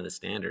that's kind of the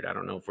standard. I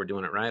don't know if we're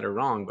doing it right or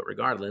wrong, but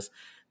regardless,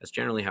 that's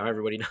generally how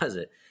everybody does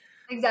it.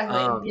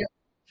 Exactly.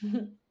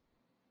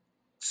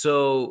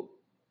 So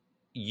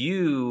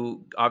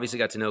you obviously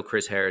got to know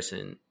Chris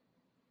Harrison,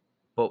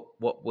 but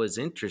what was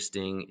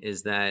interesting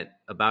is that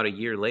about a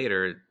year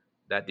later,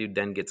 that dude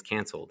then gets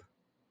canceled.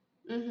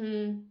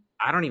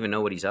 I don't even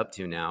know what he's up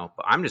to now,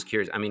 but I'm just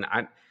curious. I mean,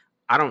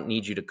 I don't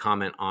need you to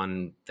comment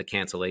on the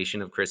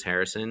cancellation of Chris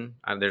Harrison.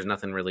 There's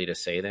nothing really to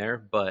say there,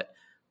 but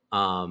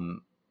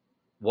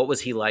what was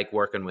he like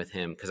working with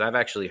him? Because I've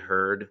actually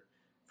heard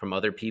from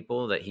other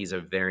people that he's a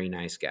very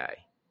nice guy,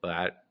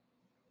 but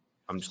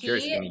I'm just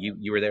curious. I mean,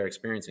 you were there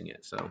experiencing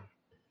it, so.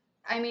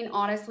 I mean,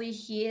 honestly,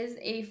 he is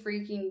a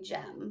freaking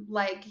gem.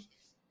 Like,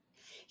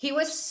 he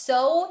was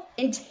so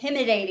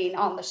intimidating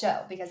on the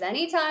show because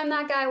anytime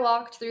that guy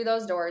walked through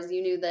those doors,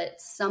 you knew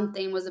that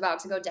something was about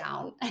to go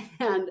down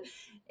and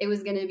it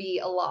was going to be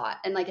a lot.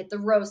 And like at the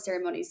rose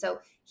ceremony. So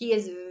he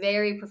is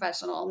very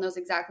professional, knows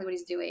exactly what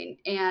he's doing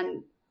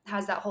and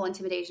has that whole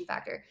intimidation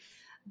factor.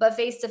 But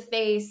face to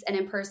face and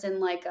in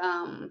person, like,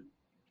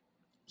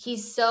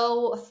 he's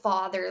so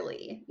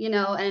fatherly, and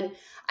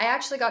I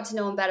actually got to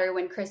know him better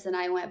when Chris and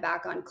I went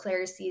back on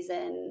Claire's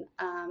season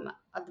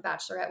of The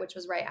Bachelorette, which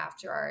was right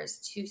after ours,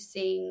 to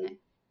sing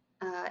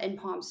in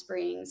Palm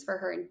Springs for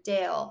her and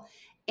Dale.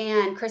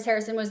 And Chris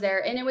Harrison was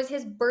there, and it was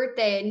his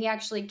birthday, and he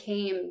actually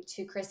came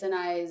to Chris and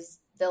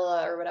I's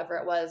villa or whatever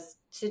it was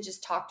to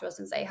just talk to us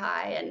and say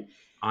hi. And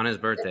on his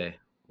birthday.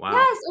 Wow.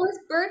 Yes, on his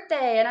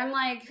birthday. And I'm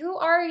like, who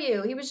are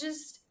you? He was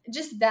just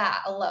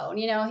that alone.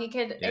 He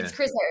could, it's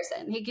Chris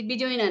Harrison. He could be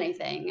doing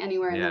anything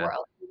anywhere in the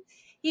world.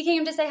 He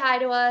came to say hi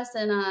to us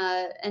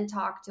and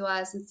talk to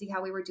us and see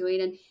how we were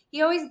doing. And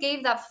he always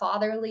gave that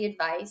fatherly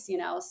advice,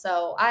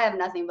 so I have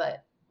nothing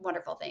but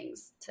wonderful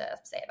things to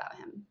say about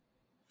him.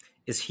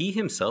 Is he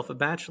himself a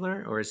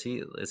bachelor or is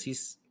he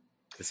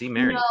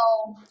married?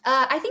 No,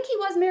 I think he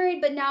was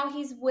married, but now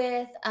he's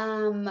with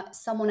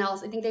someone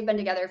else. I think they've been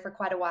together for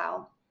quite a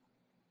while.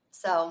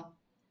 So,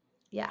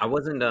 yeah. I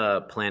wasn't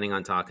planning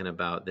on talking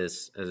about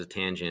this as a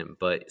tangent,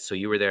 but so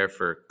you were there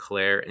for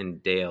Claire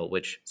and Dale,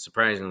 which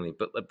surprisingly,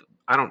 but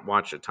I don't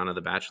watch a ton of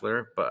The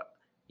Bachelor, but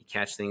you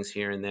catch things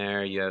here and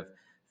there. You have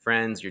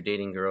friends, you're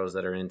dating girls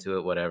that are into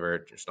it, whatever,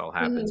 it just all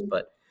happens.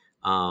 But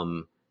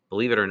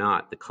believe it or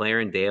not, the Claire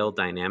and Dale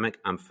dynamic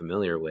I'm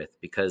familiar with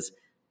because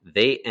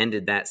they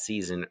ended that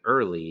season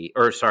early,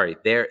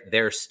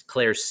 their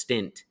Claire's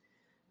stint,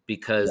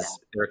 because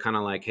they're kind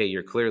of like, hey,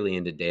 you're clearly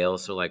into Dale,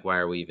 so like, why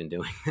are we even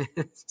doing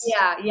this?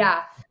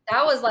 Yeah.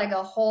 That was like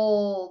a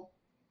whole,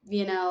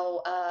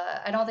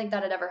 I don't think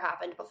that had ever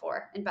happened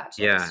before in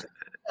Bachelor.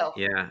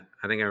 Yeah,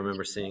 I think I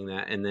remember seeing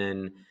that. And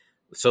then,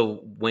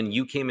 so when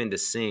you came in to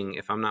sing,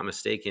 if I'm not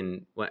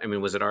mistaken,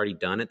 was it already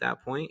done at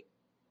that point?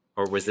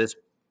 Or was this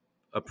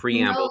a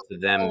preamble to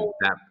them?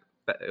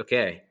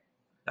 Okay,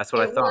 that's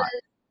what I thought.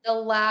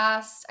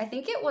 I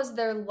think it was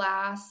their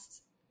last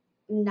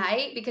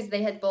night because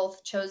they had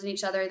both chosen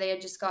each other. They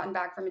had just gotten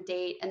back from a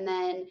date, and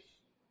then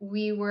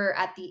we were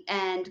at the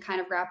end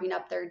kind of wrapping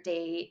up their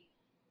date,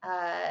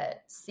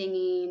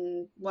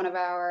 singing one of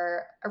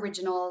our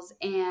originals,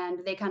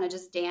 and they kind of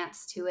just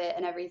danced to it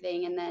and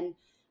everything, and then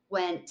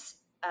went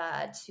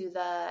to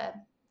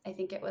I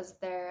think it was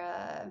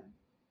their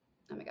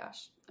oh my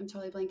gosh, I'm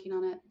totally blanking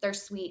on it, their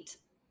suite.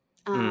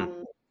 How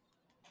am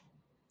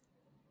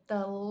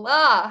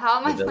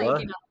I blanking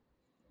on it?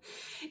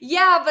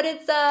 Yeah, but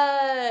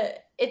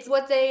it's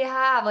what they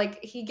have.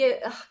 Like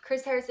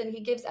Chris Harrison,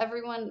 he gives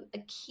everyone a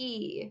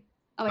key.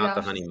 Oh my gosh. Not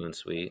the honeymoon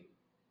suite.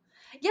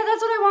 Yeah,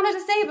 that's what I wanted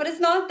to say, but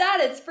it's not that.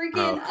 It's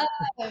freaking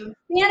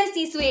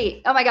fantasy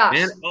suite. Oh my gosh.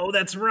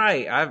 That's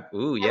right.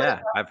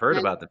 I've heard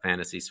about the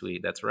fantasy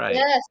suite. That's right.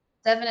 Yes,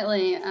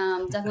 definitely.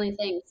 Definitely a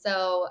thing.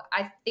 So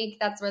I think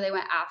that's where they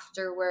went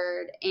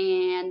afterward.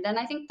 And then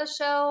I think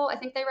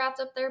they wrapped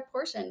up their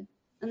portion.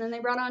 And then they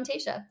brought on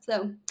Tayshia.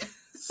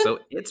 So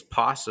it's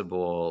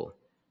possible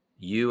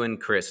you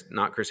and Chris,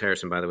 not Chris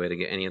Harrison, by the way, to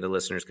get any of the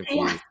listeners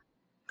confused. Yeah.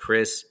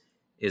 Chris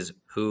is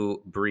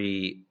who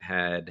Bree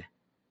had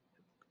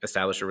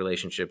established a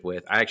relationship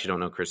with. I actually don't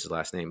know Chris's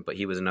last name, but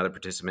he was another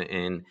participant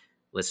in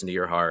Listen to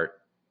Your Heart.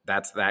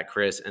 That's that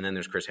Chris. And then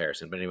there's Chris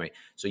Harrison. But anyway,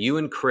 so you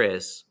and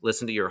Chris,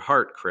 Listen to Your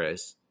Heart,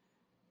 Chris,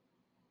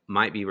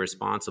 might be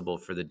responsible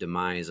for the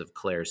demise of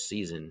Claire's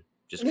season,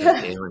 just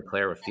because Dale and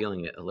Claire were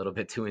feeling it a little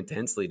bit too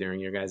intensely during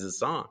your guys'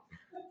 song.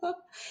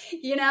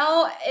 You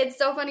know, it's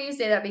so funny you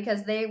say that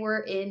because they were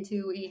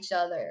into each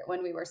other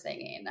when we were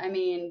singing. I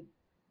mean,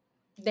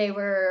 they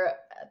were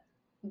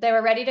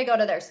ready to go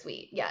to their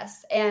suite,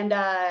 yes. And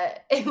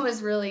it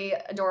was really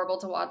adorable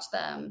to watch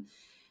them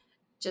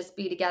just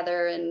be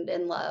together and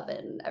in love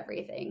and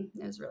everything.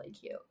 It was really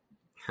cute.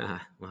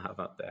 Well, how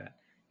about that?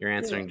 You're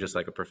answering just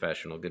like a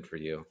professional. Good for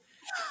you.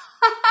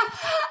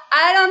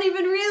 I don't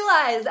even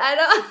realize.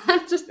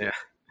 I'm just... Yeah.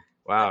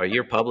 Wow,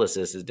 your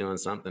publicist is doing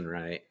something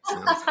right.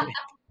 Sounds like.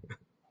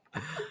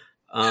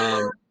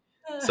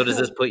 So does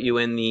this put you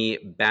in the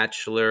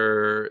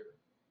bachelor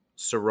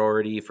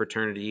sorority,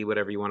 fraternity,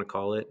 whatever you want to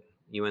call it?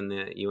 You in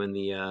the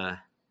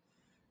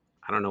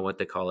I don't know what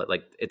they call it.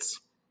 Like, it's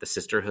the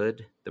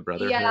sisterhood, the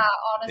brotherhood. Yeah,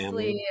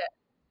 honestly, family?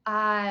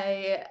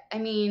 I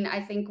mean,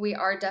 I think we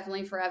are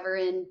definitely forever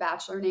in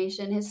Bachelor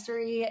Nation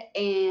history,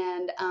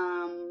 and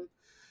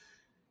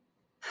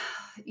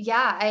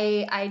yeah,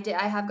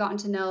 I have gotten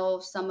to know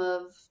some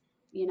of,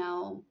 you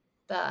know,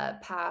 the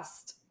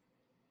past,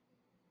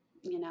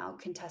 you know,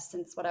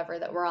 contestants, whatever,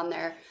 that were on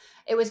there.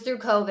 It was through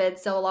COVID,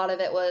 so a lot of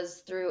it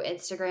was through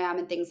Instagram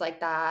and things like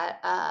that.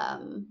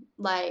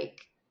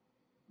 Like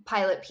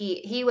Pilot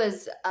Pete, he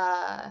was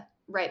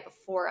right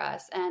before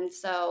us, and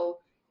so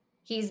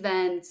he's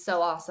been so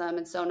awesome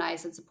and so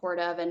nice and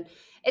supportive. And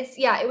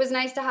it was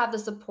nice to have the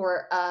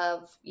support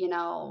of, you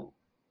know,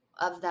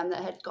 of them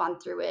that had gone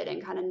through it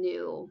and kind of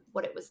knew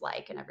what it was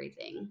like and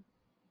everything.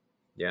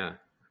 Yeah,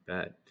 I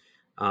bet.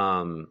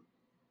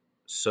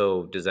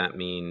 So does that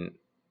mean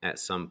at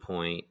some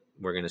point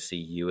we're going to see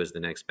you as the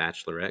next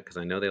bachelorette? Because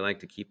I know they like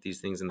to keep these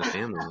things in the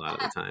family a lot of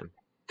the time.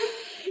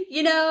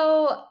 You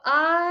know,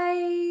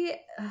 I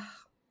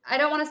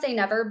don't want to say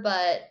never,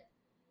 but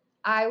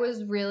I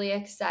was really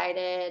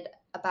excited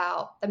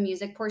about the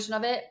music portion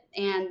of it.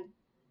 And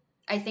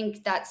I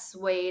think that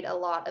swayed a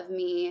lot of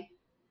me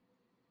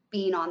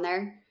being on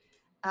there,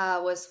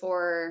 was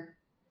for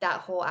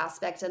that whole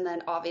aspect. And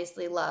then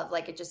obviously love,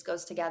 like, it just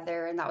goes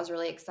together. And that was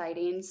really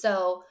exciting.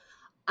 So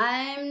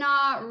I'm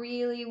not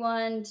really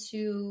one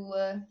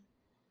to,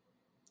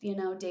 you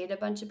know, date a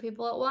bunch of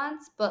people at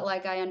once, but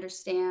like, I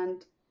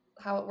understand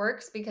how it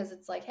works because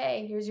it's like,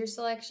 hey, here's your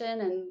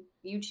selection and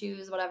you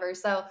choose whatever.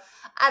 So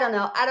I don't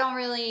know. I don't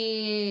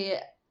really,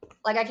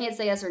 like, I can't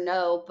say yes or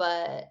no,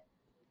 but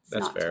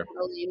that's not fair.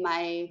 Totally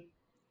my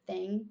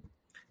thing.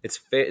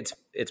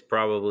 It's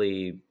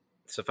probably,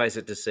 suffice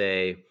it to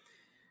say,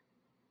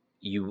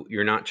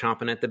 you're not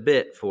chomping at the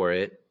bit for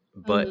it,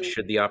 but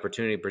should the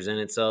opportunity present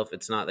itself,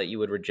 it's not that you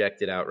would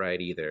reject it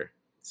outright either.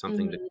 It's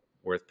something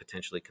worth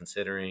potentially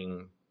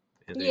considering.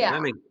 And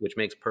which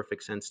makes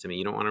perfect sense to me.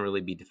 You don't want to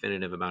really be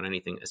definitive about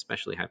anything,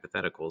 especially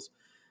hypotheticals.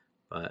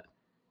 But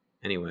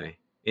anyway,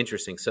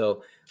 interesting.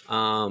 So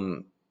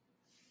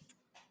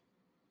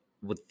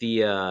with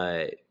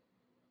the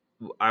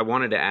I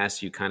wanted to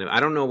ask you kind of,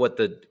 I don't know what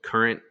the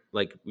current,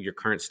 like, your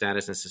current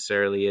status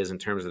necessarily is in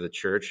terms of the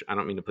church. I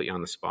don't mean to put you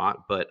on the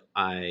spot, but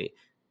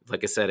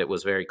like I said, it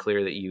was very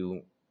clear that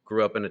you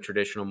grew up in a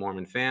traditional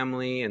Mormon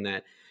family and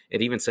that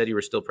it even said you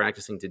were still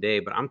practicing today.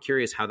 But I'm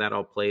curious how that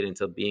all played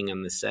into being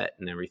on the set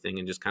and everything,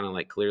 and just kind of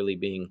like clearly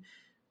being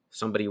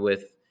somebody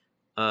with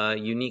a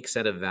unique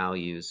set of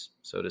values,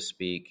 so to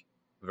speak,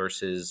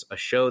 versus a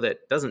show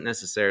that doesn't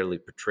necessarily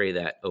portray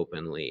that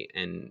openly.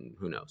 And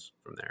who knows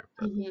from there.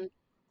 But.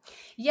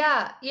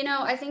 Yeah, you know,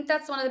 I think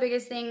that's one of the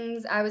biggest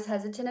things I was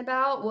hesitant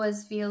about,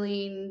 was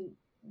feeling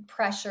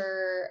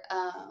pressure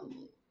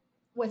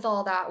with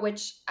all that,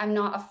 which I'm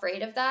not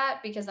afraid of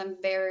that because I'm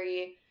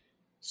very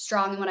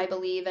strong in what I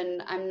believe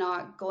and I'm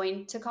not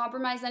going to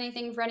compromise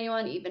anything for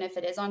anyone, even if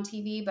it is on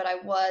TV. But I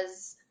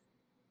was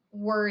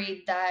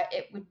worried that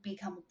it would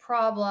become a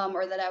problem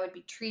or that I would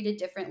be treated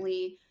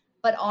differently.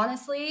 But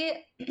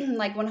honestly,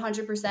 like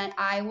 100%,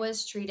 I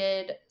was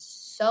treated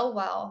so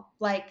well.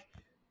 Like,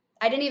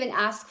 I didn't even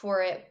ask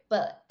for it,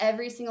 but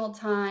every single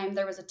time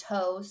there was a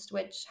toast,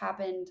 which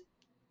happened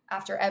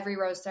after every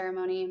rose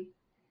ceremony,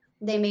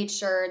 they made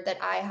sure that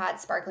I had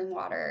sparkling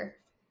water.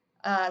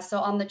 So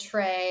on the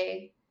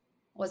tray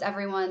was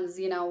everyone's,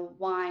 you know,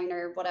 wine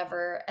or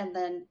whatever. And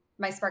then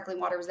my sparkling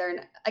water was there.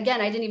 And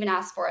again, I didn't even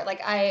ask for it. Like,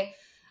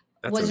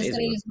 That's was amazing. just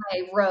going to use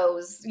my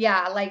rose.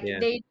 Yeah. Like,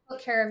 they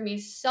took care of me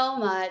so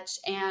much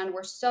and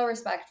were so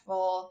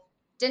respectful.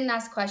 Didn't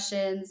ask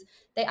questions.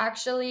 They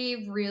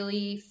actually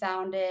really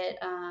found it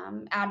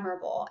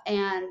admirable.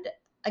 And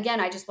again,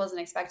 I just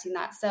wasn't expecting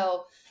that.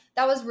 So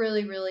that was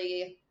really,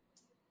 really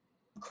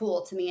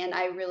cool to me. And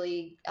I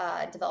really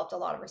developed a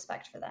lot of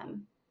respect for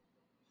them.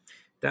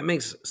 That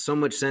makes so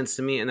much sense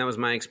to me. And that was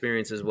my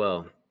experience as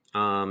well.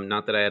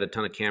 Not that I had a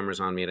ton of cameras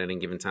on me at any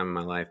given time in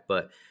my life,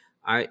 but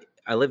I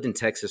lived in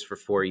Texas for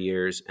 4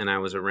 years, and I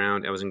was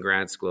in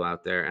grad school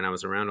out there, and I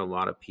was around a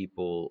lot of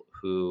people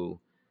who,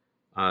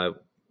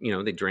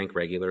 they drank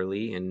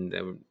regularly,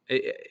 and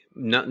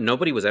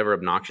nobody was ever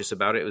obnoxious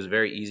about it. It was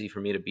very easy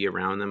for me to be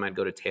around them. I'd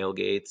go to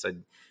tailgates,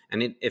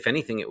 if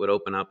anything, it would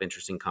open up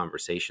interesting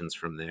conversations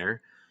from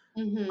there.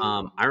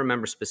 I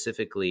remember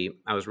specifically,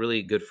 I was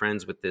really good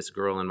friends with this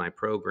girl in my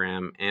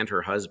program and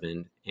her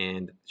husband.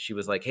 And she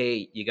was like,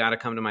 hey, you got to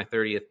come to my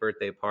 30th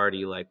birthday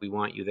party. Like, we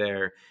want you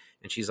there.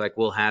 And she's like,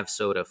 we'll have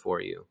soda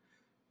for you.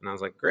 And I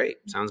was like, great,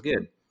 sounds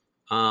good.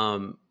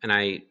 And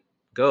I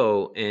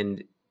go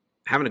and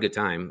having a good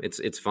time.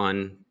 It's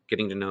fun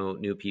getting to know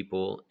new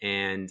people.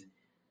 And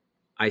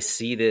I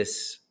see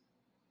this,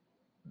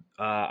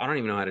 I don't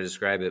even know how to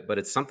describe it, but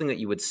it's something that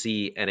you would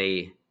see at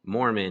a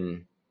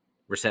Mormon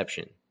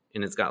reception.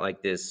 And it's got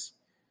like this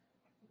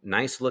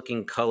nice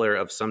looking color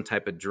of some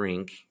type of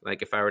drink.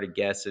 Like if I were to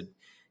guess, it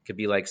could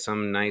be like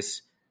some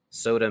nice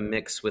soda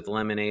mix with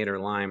lemonade or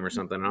lime or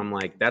something. And I'm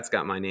like, that's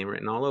got my name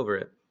written all over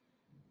it.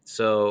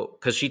 So,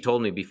 because she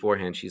told me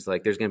beforehand, she's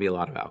like, there's going to be a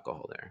lot of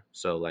alcohol there.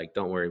 So like,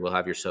 don't worry, we'll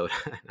have your soda.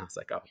 And I was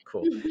like, oh,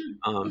 cool.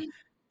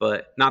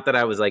 But not that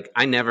I was like,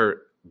 I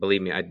never,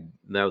 believe me,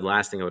 the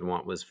last thing I would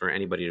want was for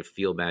anybody to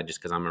feel bad just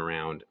because I'm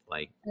around,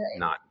 like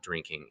not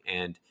drinking.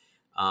 And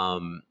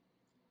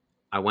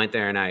I went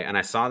there and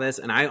I saw this,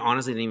 and I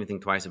honestly didn't even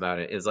think twice about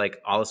it. It was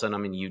like all of a sudden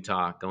I'm in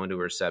Utah going to a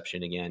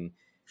reception again,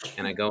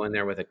 and I go in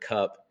there with a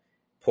cup,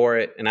 pour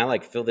it, and I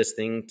like fill this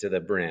thing to the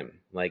brim.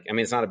 Like, I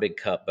mean, it's not a big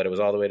cup, but it was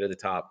all the way to the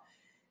top.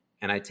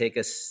 And I take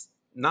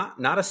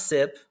not a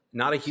sip,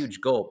 not a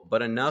huge gulp,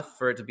 but enough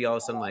for it to be all of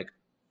a sudden like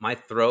my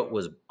throat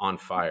was on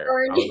fire.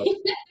 I was like,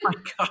 oh my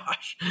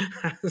gosh.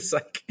 I was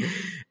like,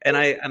 and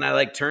I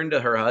like turned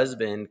to her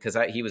husband because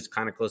he was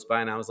kind of close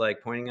by, and I was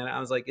like pointing at it. I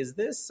was like, is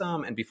this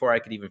and before I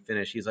could even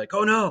finish, he's like,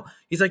 oh no.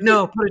 He's like,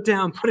 no, put it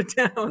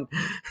down.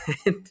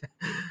 And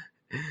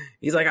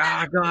he's like,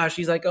 oh gosh.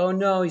 He's like, oh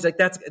no. He's like,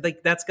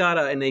 that's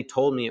gotta, and they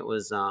told me it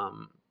was, I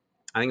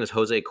think it was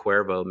Jose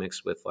Cuervo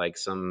mixed with like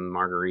some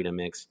margarita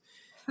mix.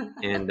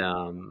 And,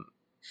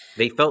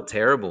 they felt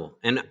terrible.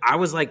 And I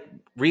was like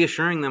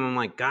reassuring them. I'm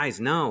like, guys,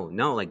 no,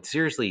 like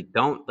seriously,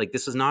 don't, like,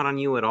 this is not on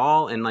you at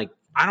all. And like,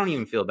 I don't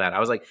even feel bad.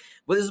 I was like,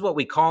 well, this is what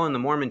we call in the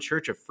Mormon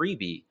church a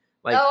freebie.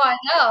 Like, oh, I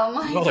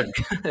know. Y'all are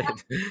good.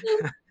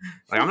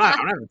 Like, I'm not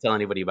going to tell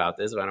anybody about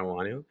this if I don't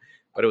want to.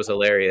 But it was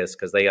hilarious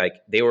because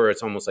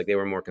it's almost like they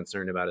were more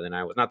concerned about it than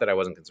I was. Not that I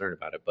wasn't concerned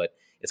about it, but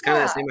it's kind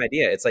of the same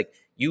idea. It's like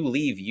you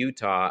leave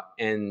Utah,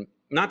 and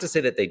not to say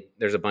that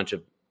there's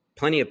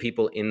plenty of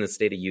people in the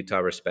state of Utah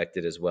respect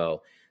it as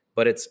well.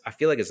 But I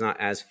feel like it's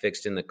not as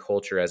fixed in the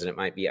culture as it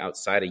might be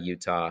outside of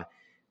Utah,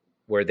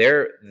 where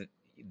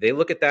they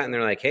look at that and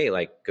they're like, hey,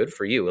 like, good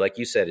for you. Like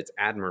you said, it's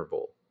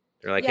admirable.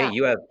 They're like, hey,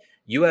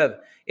 you have,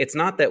 it's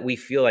not that we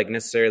feel like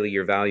necessarily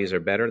your values are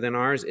better than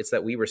ours. It's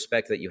that we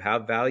respect that you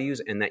have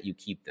values and that you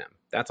keep them.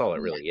 That's all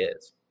it really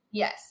is.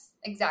 Yes,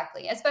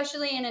 exactly.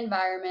 Especially in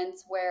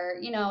environments where,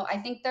 I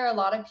think there are a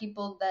lot of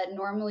people that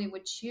normally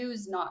would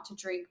choose not to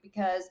drink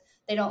because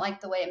they don't like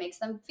the way it makes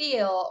them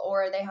feel,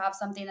 or they have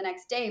something the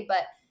next day.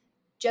 But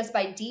just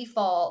by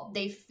default,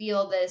 they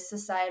feel this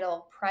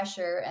societal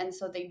pressure. And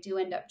so they do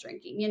end up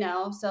drinking,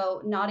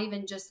 so not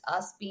even just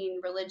us being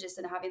religious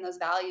and having those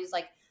values.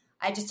 Like,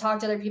 I just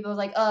talked to other people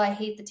like, oh, I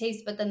hate the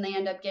taste, but then they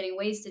end up getting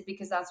wasted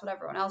because that's what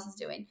everyone else is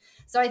doing.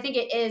 So I think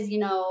it is,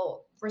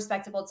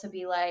 respectable to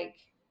be like,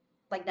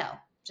 no,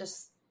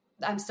 just,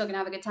 I'm still going to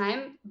have a good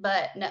time,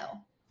 but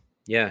no.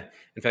 Yeah.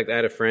 In fact, I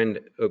had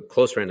a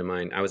close friend of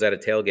mine. I was at a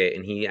tailgate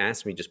and he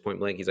asked me just point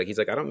blank. He's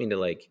like, I don't mean to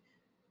like,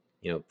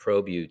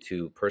 probe you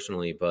too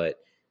personally, but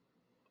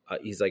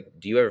he's like,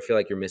 do you ever feel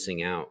like you're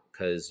missing out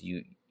because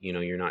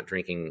you're not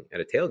drinking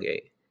at a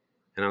tailgate?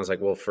 And I was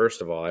like, well,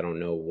 first of all, I don't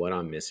know what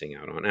I'm missing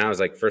out on. And I was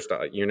like, first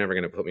off, you're never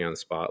going to put me on the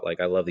spot. Like,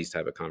 I love these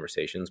type of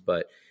conversations,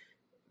 but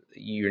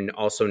you're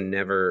also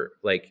never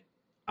like,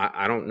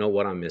 I don't know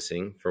what I'm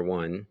missing, for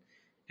one.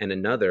 And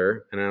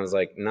another, and I was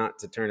like, not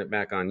to turn it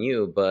back on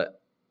you,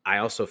 but I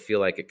also feel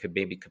like it could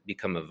maybe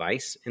become a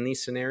vice in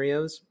these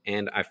scenarios.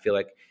 And I feel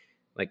like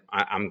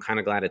I'm kind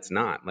of glad it's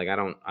not. Like, I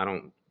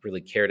don't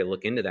really care to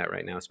look into that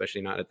right now,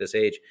 especially not at this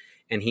age.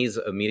 And he's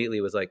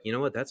immediately was like, you know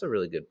what? That's a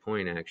really good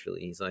point,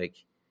 actually. He's like,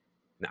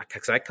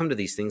 because I come to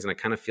these things and I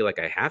kind of feel like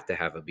I have to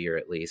have a beer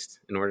at least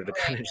in order to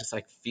kind of just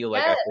like feel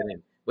like I fit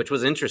in, which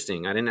was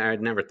interesting.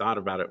 I'd never thought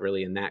about it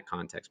really in that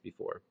context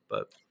before,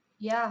 but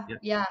yeah.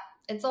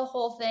 It's a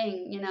whole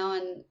thing,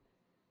 and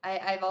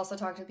I've also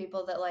talked to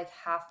people that like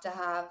have to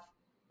have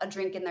a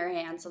drink in their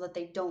hand so that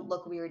they don't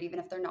look weird, even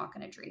if they're not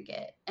going to drink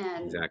it.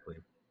 And exactly.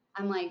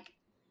 I'm like,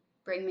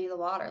 bring me the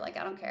water. Like,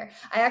 I don't care.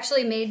 I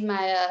actually made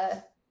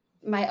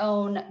my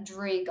own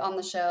drink on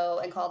the show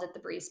and called it the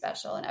Brie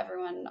Special. And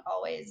everyone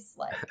always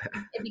like,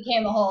 it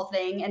became a whole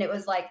thing. And it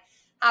was like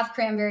half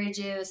cranberry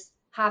juice,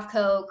 half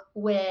Coke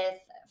with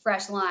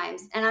fresh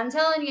limes. And I'm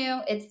telling you,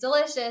 it's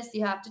delicious.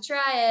 You have to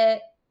try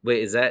it.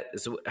 Wait,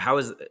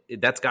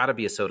 that's gotta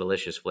be a So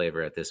Delicious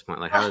flavor at this point.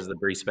 Like, how is the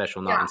Brie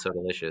Special not in So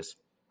Delicious?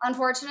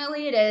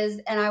 Unfortunately, it is,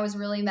 and I was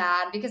really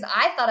mad because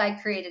I thought I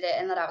created it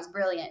and that I was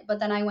brilliant.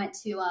 But then I went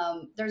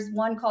to there's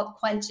one called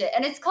Quench It,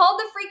 and it's called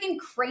the freaking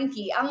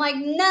Cranky. I'm like,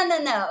 no.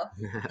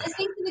 This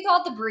needs to be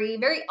called the Brie,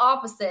 very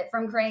opposite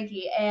from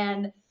Cranky.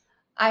 And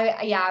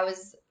I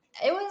was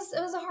it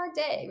was a hard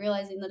day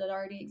realizing that it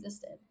already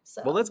existed.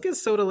 So well, let's get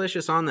So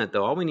Delicious on that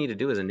though. All we need to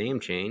do is a name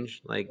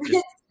change, like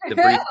just the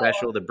Brie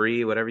special, the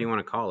Brie, whatever you want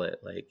to call it.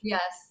 Like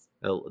yes,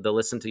 the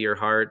Listen to Your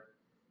Heart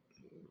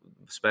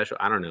special.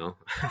 I don't know,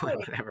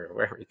 whatever,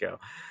 wherever we go.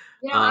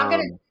 I'm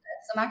gonna do this.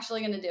 I'm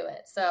actually gonna do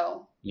it.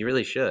 So you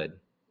really should.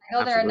 I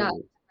go there enough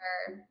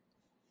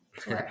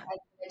where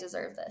I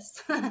deserve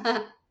this.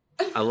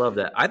 I love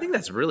that. I think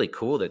that's really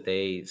cool that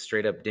they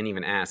straight up didn't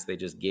even ask. They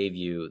just gave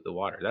you the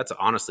water. That's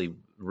honestly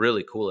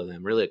really cool of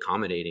them, really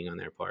accommodating on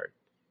their part.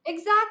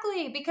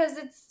 Exactly, because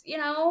it's,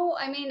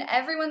 I mean,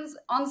 everyone's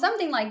on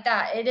something like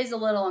that. It is a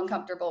little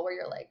uncomfortable where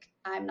you're like,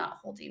 I'm not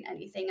holding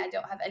anything. I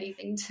don't have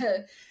anything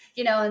to,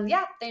 and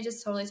yeah, they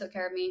just totally took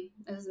care of me.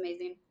 It was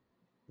amazing.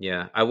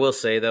 Yeah. I will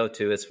say though,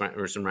 too, it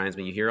reminds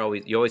me, you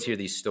always hear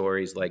these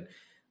stories like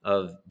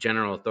of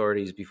general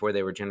authorities before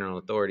they were general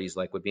authorities,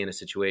 like would be in a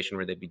situation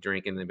where they'd be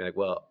drinking and they'd be like,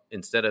 well,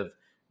 instead of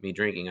me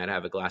drinking, I'd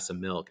have a glass of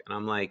milk. And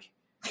I'm like,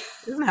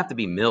 it doesn't have to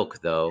be milk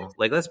though.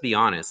 Like, let's be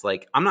honest.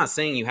 Like, I'm not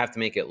saying you have to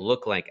make it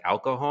look like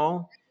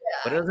alcohol,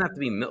 but it doesn't have to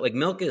be milk. Like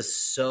milk is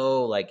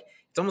so like,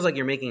 it's almost like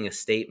you're making a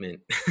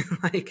statement.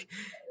 Like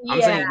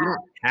I'm saying you don't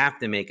have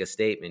to make a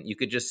statement. You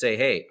could just say,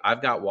 hey,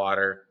 I've got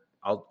water.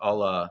 I'll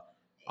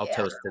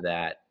toast to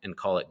that and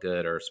call it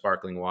good, or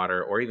sparkling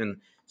water, or even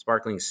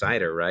sparkling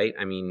cider, right?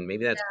 I mean,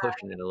 maybe that's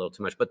pushing it a little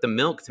too much, but the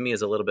milk to me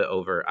is a little bit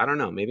over. I don't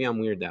know. Maybe I'm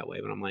weird that way,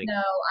 but I'm like,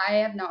 no, I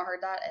have not heard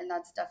that. And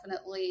that's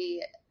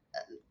definitely,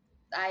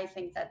 I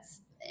think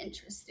that's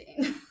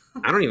interesting.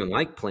 I don't even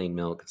like plain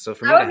milk. So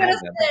for me to have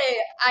that,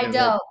 I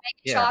don't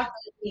make chocolate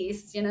at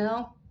least,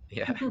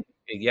 Yeah.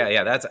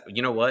 Yeah. That's,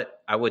 you know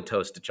what? I would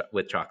toast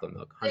with chocolate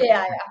milk. 100%.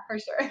 Yeah, for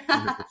sure.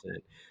 100%. A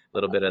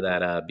little bit of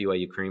that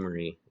BYU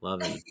Creamery.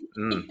 Love it.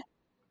 Mm.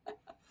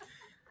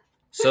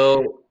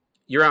 So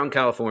you're out in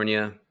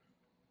California.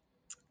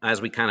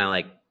 As we kind of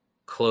like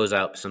close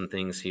out some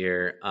things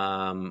here,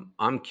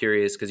 I'm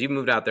curious because you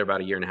moved out there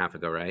about 1.5 years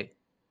ago, right?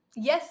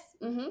 Yes.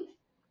 Mm-hmm.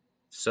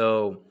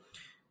 So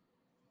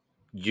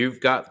you've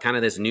got kind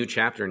of this new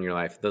chapter in your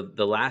life.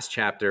 The last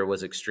chapter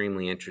was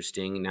extremely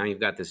interesting. Now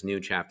you've got this new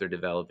chapter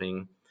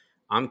developing.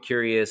 I'm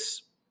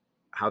curious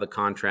how the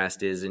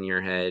contrast is in your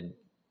head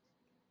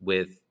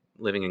with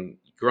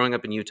growing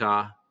up in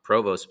Utah,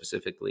 Provo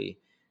specifically,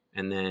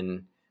 and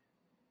then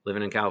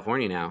living in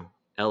California now,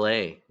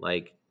 LA,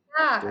 like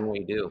doing what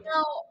you do.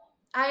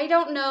 I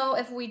don't know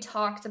if we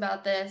talked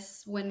about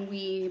this when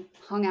we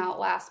hung out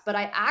last, but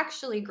I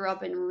actually grew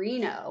up in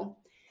Reno.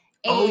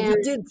 Oh,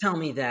 you did tell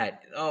me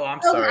that. Oh,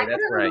 I'm sorry.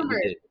 That's right.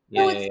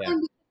 You did. Yeah.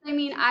 I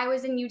mean, I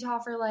was in Utah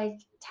for like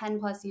 10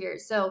 plus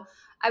years. So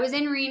I was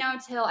in Reno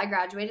till I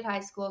graduated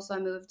high school. So I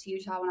moved to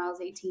Utah when I was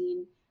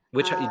 18.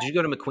 Did you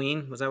go to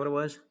McQueen? Was that what it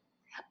was?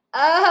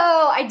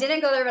 Oh, I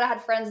didn't go there, but I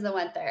had friends that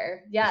went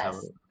there. Yes.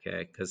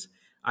 Okay. Because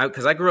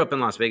I grew up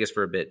in Las Vegas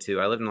for a bit too.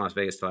 I lived in Las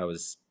Vegas till I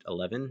was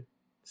 11.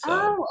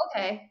 So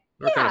okay.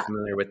 We're kind of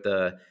familiar with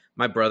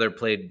my brother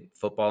played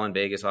football in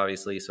Vegas,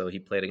 obviously. So he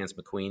played against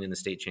McQueen in the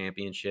state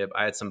championship.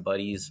 I had some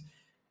buddies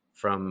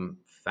from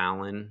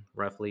Fallon,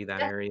 roughly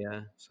that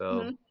area.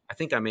 So I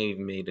think I may have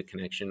made a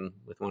connection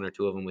with one or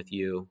two of them with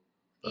you.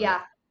 But.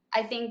 Yeah.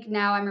 I think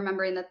now I'm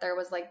remembering that there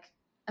was like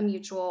a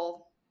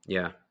mutual,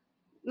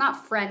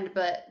 not friend,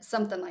 but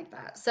something like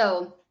that.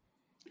 So,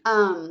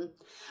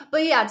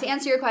 but yeah, to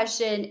answer your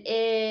question,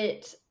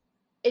 it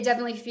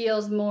definitely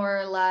feels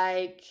more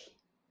like,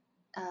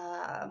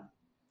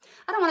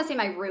 I don't want to say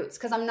my roots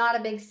because I'm not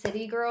a big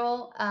city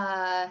girl. If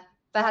I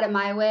had it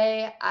my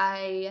way,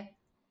 I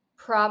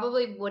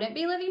probably wouldn't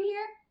be living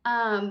here.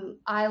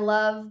 I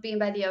love being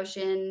by the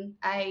ocean.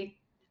 I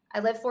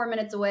live 4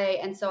 minutes away,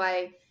 and so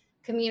I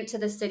commute to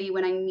the city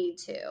when I need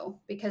to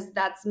because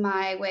that's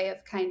my way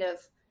of kind of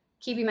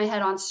keeping my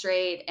head on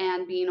straight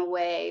and being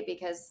away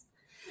because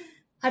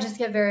I just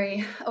get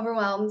very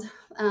overwhelmed,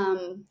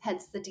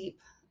 hence the deep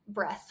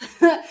breath.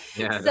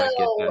 Yeah,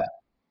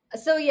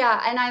 So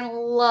yeah, and I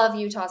love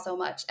Utah so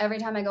much. Every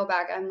time I go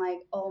back, I'm like,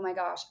 oh my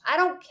gosh, I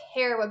don't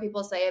care what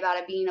people say about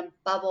it being a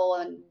bubble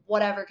and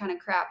whatever kind of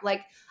crap.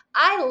 Like,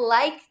 I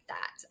like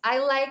that. I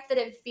like that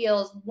it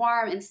feels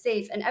warm and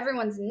safe and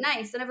everyone's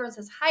nice and everyone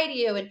says hi to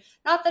you. And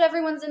not that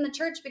everyone's in the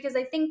church because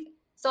I think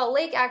Salt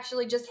Lake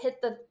actually just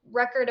hit the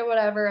record or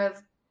whatever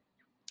of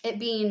it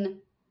being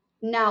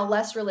now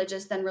less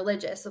religious than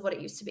religious of what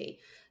it used to be.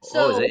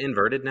 So, is it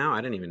inverted now?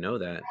 I didn't even know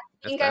that.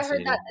 I think I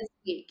heard that this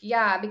week.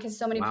 Yeah, because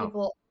so many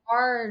people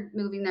are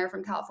moving there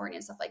from California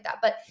and stuff like that.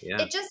 But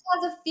it just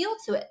has a feel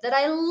to it that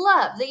I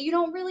love that you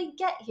don't really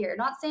get here.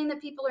 Not saying that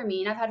people are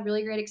mean. I've had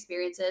really great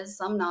experiences,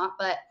 some not.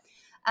 But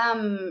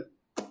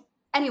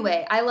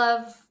anyway, I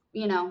love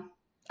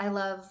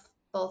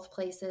both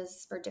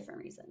places for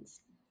different reasons.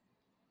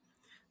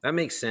 That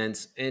makes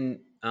sense. And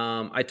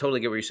I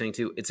totally get what you're saying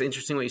too. It's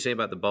interesting what you say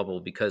about the bubble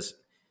because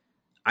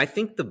I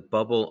think the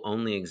bubble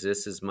only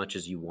exists as much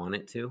as you want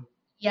it to.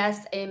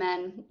 Yes,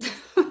 amen.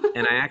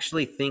 And I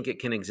actually think it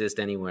can exist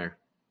anywhere.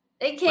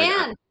 It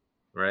can.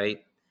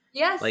 Right?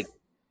 Yes. Like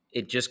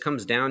it just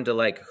comes down to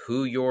like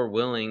who you're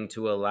willing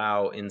to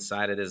allow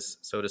inside of this,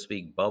 so to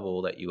speak,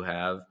 bubble that you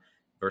have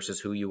versus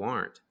who you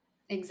aren't.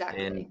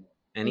 Exactly. And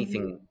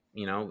anything,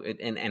 you know,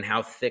 and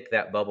how thick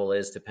that bubble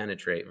is to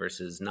penetrate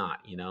versus not,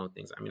 you know,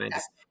 things. I mean, I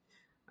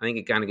think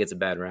it kind of gets a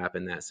bad rap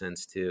in that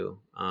sense too.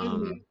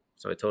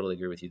 So I totally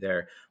agree with you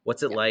there.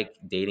 What's it like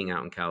dating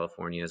out in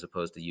California as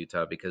opposed to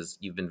Utah? Because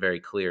you've been very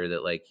clear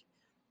that like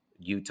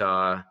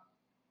Utah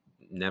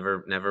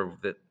never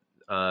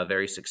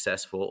very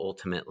successful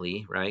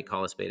ultimately, right?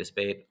 Call a spade a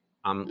spade.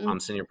 I'm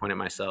sitting here pointing at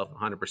myself,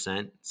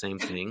 100%, same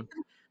thing.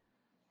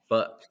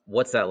 But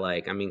what's that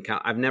like? I mean,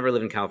 I've never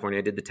lived in California.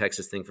 I did the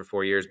Texas thing for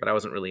 4 years, but I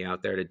wasn't really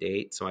out there to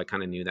date. So I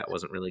kind of knew that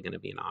wasn't really going to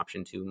be an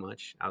option too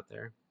much out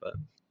there. But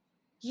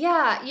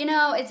yeah, you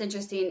know, it's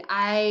interesting.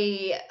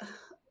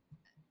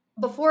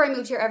 Before I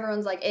moved here,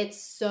 everyone's like,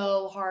 it's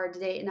so hard to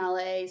date in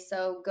LA.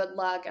 So good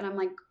luck. And I'm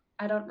like,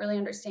 I don't really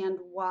understand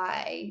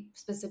why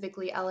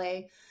specifically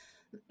LA.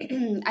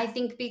 I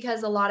think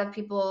because a lot of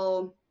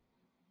people,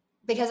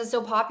 because it's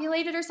so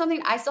populated or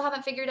something, I still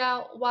haven't figured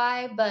out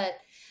why. But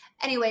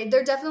anyway,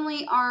 there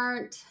definitely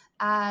aren't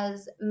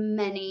as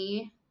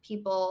many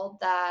people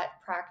that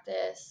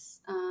practice,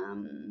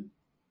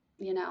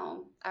 you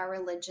know, our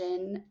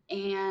religion.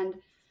 And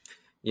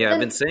yeah, I've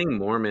been saying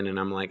Mormon, and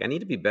I'm like, I need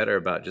to be better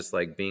about just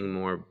like being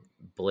more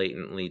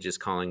blatantly just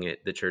calling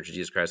it the Church of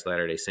Jesus Christ of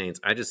Latter-day Saints.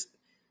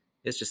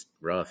 It's just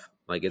rough.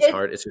 Like it's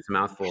hard. It's just a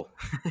mouthful.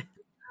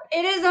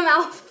 It is a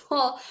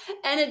mouthful,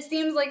 and it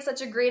seems like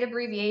such a great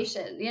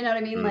abbreviation. You know what I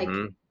mean? Like,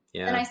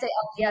 yeah. And I say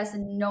LDS,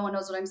 and no one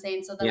knows what I'm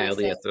saying. So then I LDS,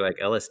 say, they're like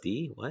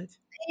LSD. What?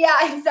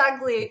 Yeah,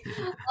 exactly.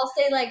 I'll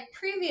say like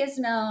previous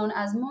known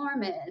as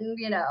Mormon.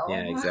 You know?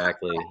 Yeah,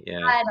 exactly. Yeah.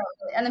 I don't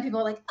really, and then people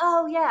are like,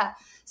 oh yeah.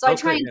 So I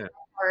try and do that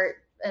part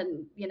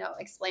and you know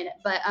explain it,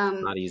 but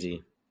not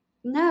easy.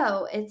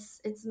 No, it's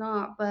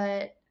not.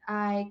 But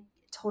I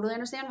totally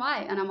understand why,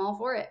 and I'm all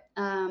for it.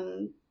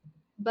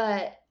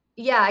 But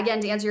yeah, again,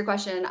 to answer your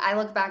question, I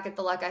look back at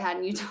the luck I had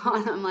in Utah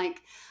and I'm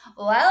like,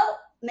 well,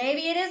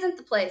 maybe it isn't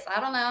the place. I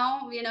don't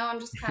know. You know, I'm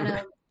just kind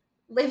of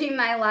living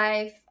my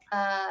life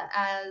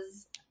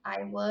as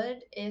I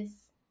would if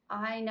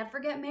I never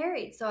get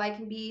married. So I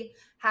can be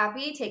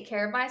happy, take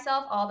care of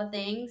myself, all the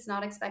things,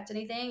 not expect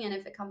anything. And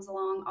if it comes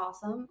along,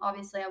 awesome.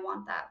 Obviously, I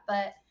want that.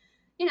 But,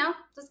 you know,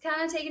 just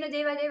kind of taking it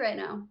day by day right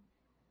now.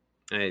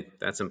 Hey,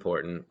 that's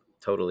important.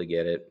 Totally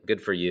get it.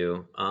 Good for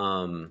you.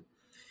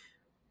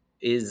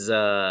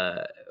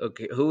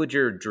 Okay, who would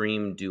your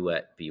dream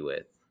duet be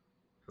with?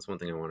 That's one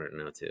thing I wanted to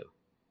know too.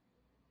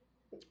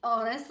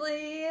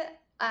 Honestly,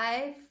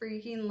 I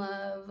freaking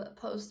love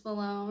Post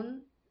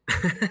Malone.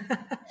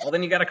 Well,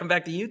 then you got to come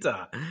back to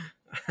Utah.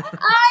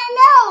 I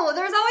know.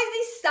 There's always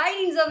these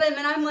sightings of him,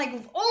 and I'm like,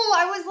 oh,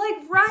 I was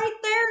like right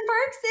there in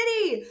Park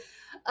City.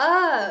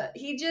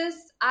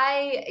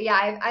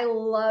 I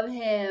love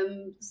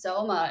him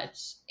so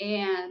much,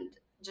 and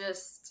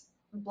just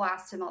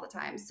blast him all the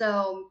time.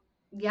 So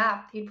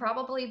yeah, he'd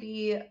probably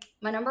be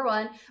my number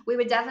one. We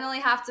would definitely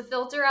have to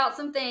filter out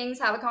some things,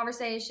 have a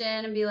conversation,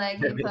 and be like,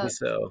 hey, maybe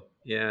so.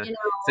 Yeah. You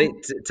know?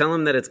 Tell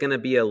him that it's going to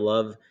be a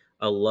love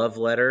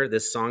letter.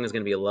 This song is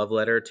going to be a love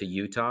letter to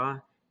Utah,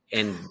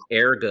 and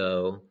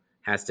ergo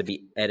has to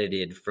be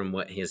edited from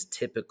what his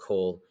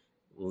typical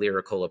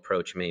lyrical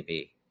approach may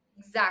be.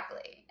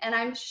 Exactly. And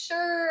I'm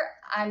sure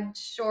and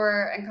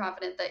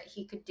confident that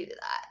he could do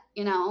that,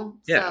 you know?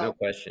 Yeah, so, no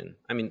question.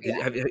 I mean,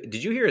 yeah.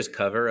 Did you hear his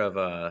cover of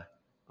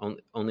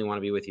Only Want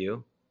to Be With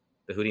You,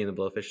 the Hootie and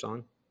the Blowfish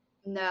song?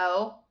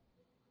 No.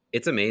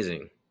 It's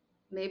amazing.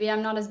 Maybe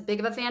I'm not as big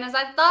of a fan as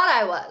I thought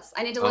I was.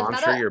 I need to look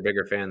that up. I'm sure you're a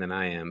bigger fan than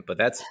I am, but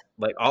that's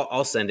like,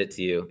 I'll send it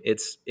to you.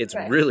 It's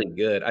okay. Really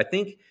good. I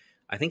think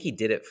he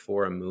did it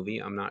for a movie.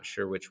 I'm not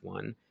sure which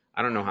one.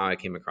 I don't know how I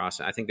came across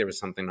it. I think there was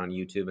something on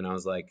YouTube and I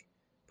was like,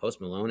 Post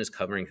Malone is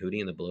covering Hootie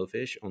and the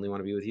Blowfish, Only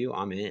Want to Be With You.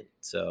 I'm in.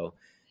 So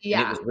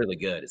yeah, it was really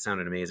good. It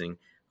sounded amazing.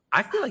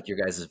 I feel like your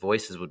guys'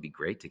 voices would be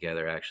great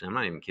together, actually. I'm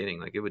not even kidding.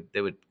 Like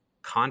they would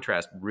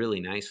contrast really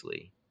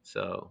nicely.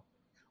 So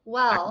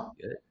well,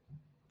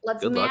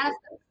 let's manifest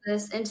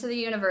this into the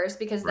universe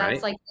because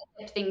that's like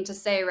the thing to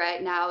say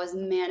right now is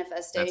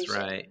manifestation. That's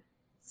right.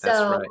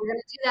 So we're going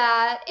to do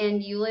that.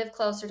 And you live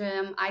closer to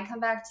him. I come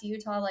back to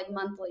Utah like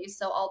monthly.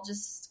 So I'll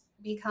just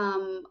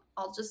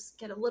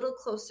get a little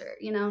closer,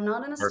 you know,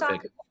 not in a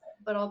stock,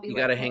 but I'll be. You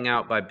got to hang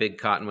out by Big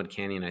Cottonwood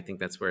Canyon. I think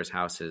that's where his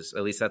house is.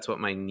 At least that's what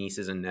my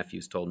nieces and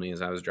nephews told me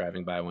as I was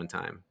driving by one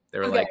time. They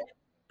were like,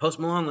 Post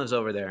Malone lives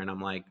over there. And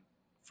I'm like,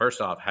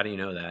 first off, how do you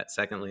know that?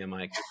 Secondly, I'm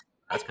like,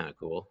 that's kind of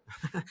cool.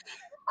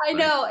 I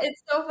know.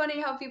 It's so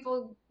funny how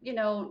people, you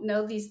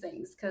know these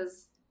things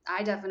because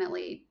I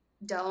definitely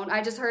don't.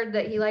 I just heard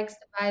that he likes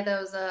to buy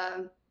those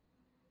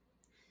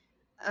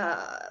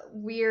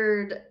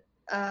weird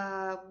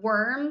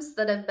worms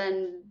that have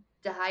been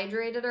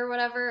dehydrated or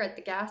whatever at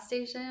the gas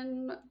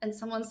station, and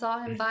someone saw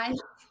him buying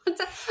them.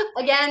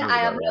 Again, I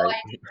have no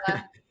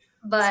idea,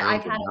 but I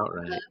kind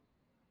of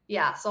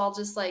yeah. So I'll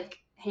just like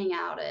hang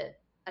out at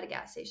a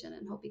gas station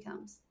and hope he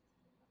comes.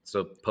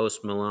 So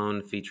Post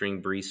Malone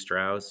featuring Bree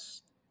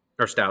Strauss,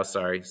 Or Stouse,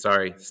 sorry,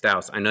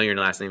 Stouse. I know your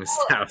last name is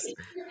Stouse.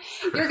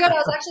 You're good. I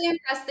was actually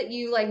impressed that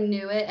you like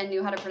knew it and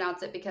knew how to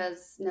pronounce it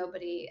because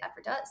nobody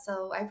ever does.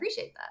 So I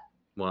appreciate that.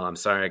 Well, I'm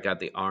sorry I got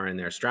the R in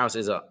there. Strauss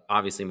is a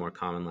obviously more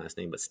common last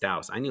name, but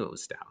Stouse, I knew it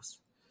was Stouse.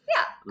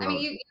 Yeah, I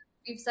mean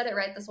you've said it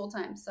right this whole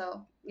time.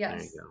 So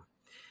yes.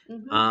 There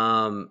you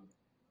go.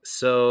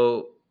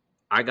 So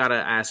I gotta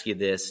ask you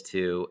this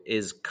too: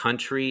 is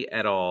country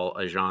at all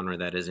a genre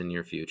that is in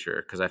your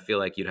future? Because I feel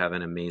like you'd have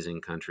an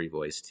amazing country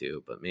voice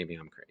too, but maybe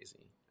I'm crazy.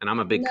 And I'm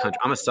a big country.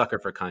 I'm a sucker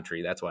for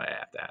country. That's why I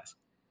have to ask.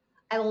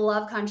 I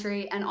love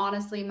country, and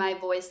honestly, my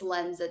voice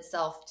lends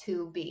itself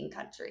to being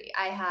country.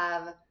 I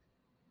have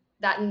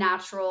that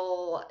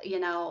natural,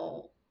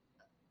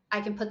 I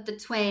can put the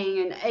twang,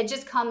 and it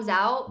just comes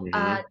out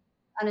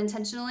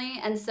unintentionally.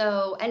 And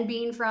so, and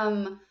being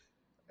from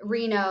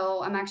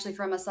Reno, I'm actually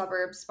from a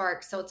suburb,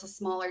 Sparks, so it's a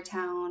smaller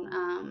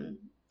town.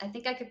 I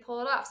think I could pull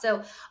it off.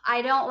 So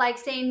I don't like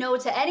saying no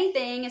to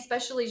anything,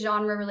 especially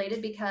genre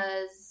related,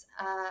 because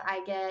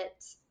I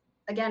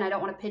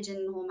don't want to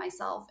pigeonhole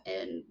myself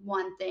in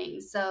one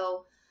thing.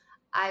 So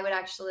I would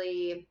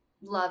actually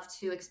love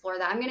to explore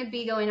that. I'm going to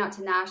be going out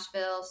to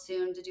Nashville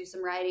soon to do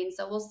some writing.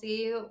 So we'll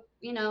see,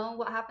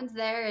 what happens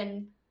there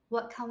and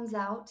what comes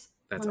out.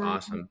 That's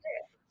awesome.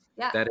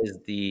 Yeah. That is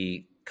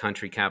the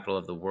country capital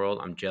of the world.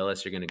 I'm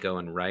jealous you're going to go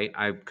and write.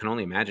 I can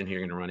only imagine who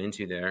you're going to run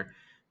into there.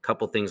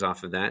 Couple things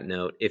off of that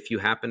note. If you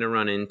happen to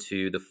run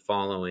into the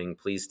following,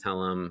 please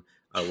tell them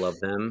I love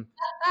them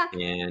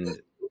and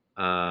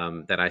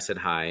that I said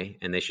hi,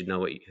 and they should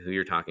know who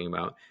you're talking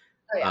about.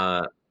 Oh,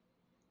 yeah.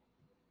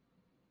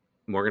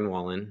 Morgan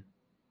Wallen.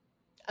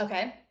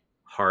 Okay.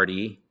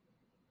 Hardy.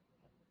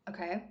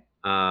 Okay.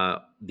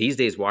 These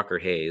days, Walker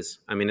Hayes.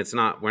 I mean,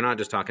 we're not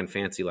just talking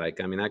fancy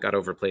that got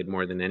overplayed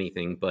more than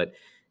anything, but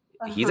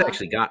he's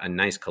actually got a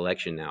nice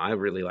collection now. I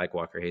really like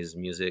Walker Hayes'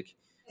 music.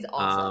 He's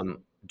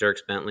awesome.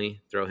 Dierks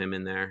Bentley, throw him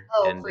in there.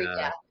 Oh, freak,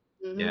 yeah.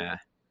 Mm-hmm. Yeah.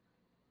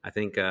 I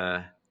think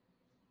that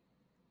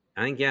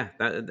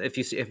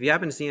if you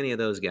happen to see any of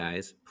those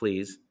guys,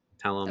 please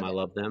tell them I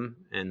love them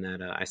and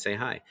that I say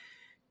hi.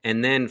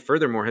 And then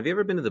furthermore, have you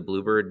ever been to the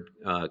Bluebird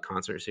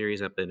concert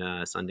series up in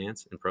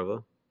Sundance in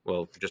Provo?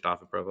 Well, just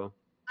off of Provo.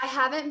 I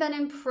haven't been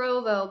in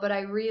Provo, but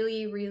I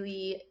really,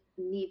 really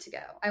need to go.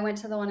 I went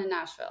to the one in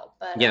Nashville,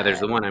 but yeah, there's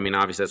the one. I mean,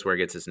 obviously that's where it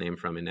gets its name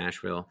from in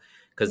Nashville,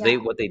 because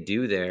what they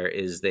do there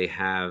is they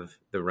have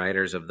the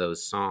writers of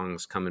those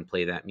songs come and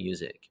play that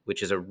music,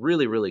 which is a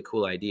really, really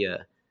cool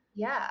idea.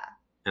 Yeah.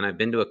 And I've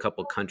been to a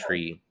couple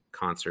country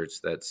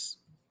concerts that's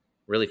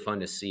really fun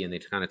to see, and they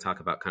kind of talk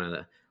about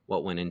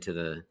what went into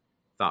the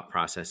thought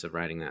process of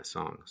writing that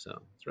song.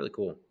 So it's really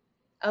cool.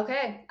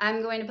 Okay,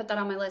 I'm going to put that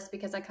on my list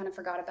because I kind of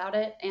forgot about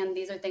it, and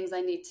these are things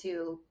I need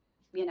to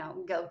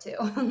go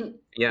to.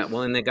 Yeah,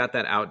 well, and they got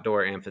that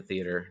outdoor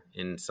amphitheater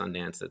in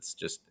Sundance.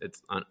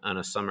 It's on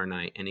a summer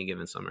night, any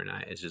given summer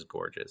night. It's just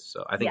gorgeous.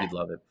 So I think you'd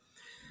love it.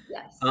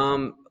 Yes.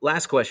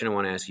 Last question I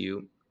want to ask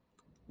you: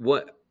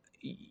 what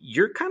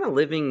you're kind of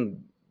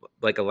living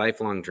like a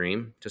lifelong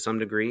dream to some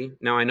degree.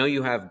 Now, I know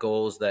you have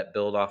goals that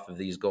build off of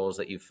these goals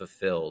that you've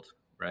fulfilled,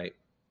 right?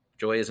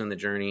 Joy is in the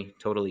journey.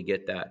 Totally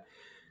get that.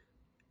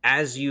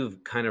 As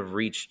you've kind of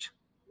reached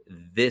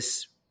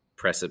this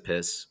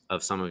precipice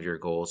of some of your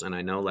goals, and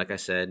I know, like I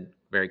said,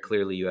 very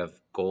clearly you have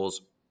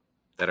goals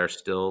that are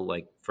still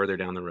like further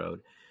down the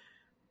road.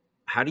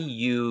 How do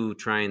you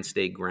try and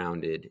stay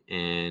grounded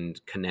and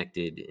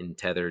connected and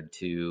tethered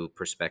to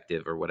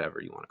perspective or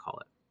whatever you want to call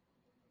it?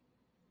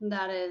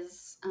 That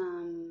is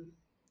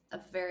a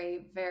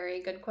very,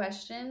 very good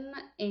question,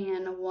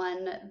 and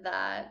one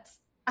that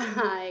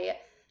I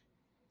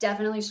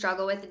definitely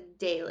struggle with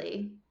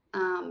daily.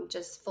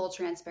 Just full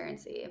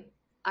transparency.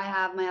 I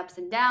have my ups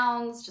and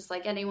downs, just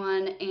like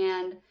anyone.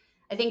 And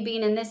I think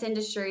being in this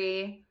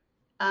industry,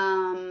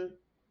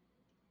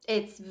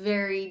 it's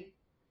very,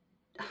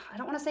 I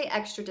don't want to say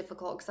extra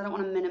difficult because I don't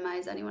want to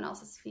minimize anyone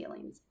else's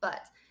feelings,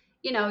 but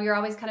you're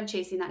always kind of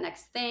chasing that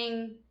next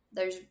thing.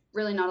 There's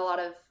really not a lot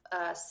of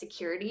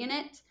security in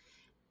it.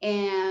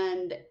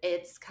 And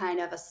it's kind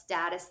of a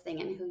status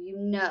thing and who you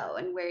know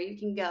and where you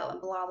can go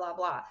and blah, blah,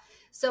 blah.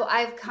 So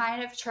I've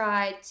kind of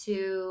tried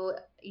to,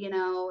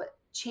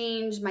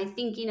 change my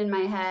thinking in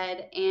my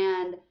head.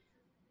 And,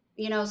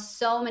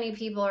 so many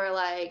people are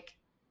like,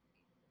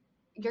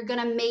 you're going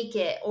to make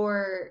it,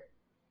 or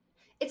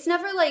it's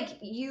never like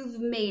you've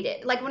made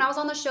it. Like when I was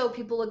on the show,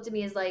 people looked at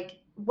me as like,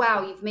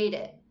 wow, you've made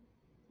it.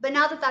 But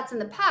now that that's in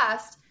the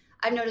past,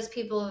 I've noticed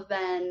people have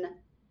been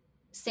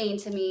saying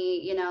to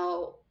me,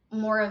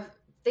 more of,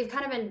 they've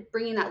kind of been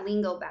bringing that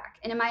lingo back.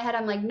 And in my head,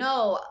 I'm like,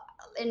 no,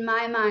 in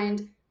my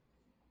mind,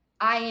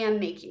 I am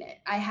making it.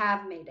 I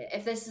have made it.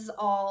 If this is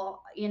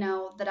all,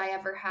 that I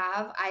ever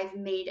have, I've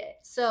made it.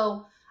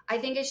 So I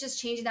think it's just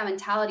changing that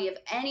mentality of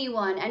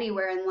anyone,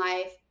 anywhere in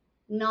life,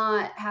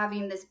 not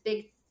having this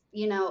big,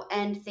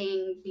 end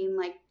thing being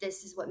like,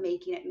 this is what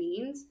making it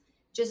means.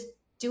 Just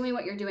doing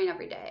what you're doing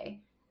every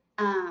day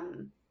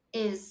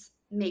is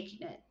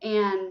making it.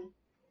 And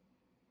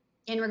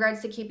in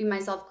regards to keeping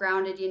myself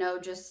grounded,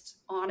 just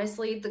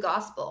honestly, the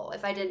gospel.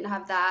 If I didn't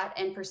have that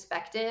and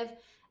perspective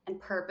and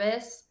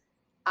purpose,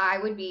 I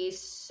would be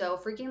so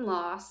freaking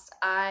lost.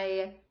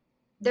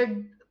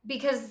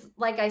 Because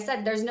like I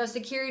said, there's no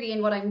security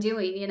in what I'm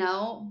doing,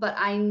 but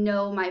I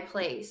know my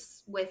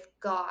place with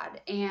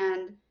God,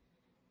 and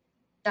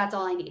that's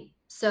all I need.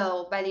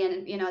 So by the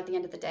end, at the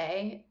end of the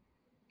day,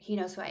 he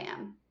knows who I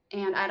am,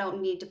 and I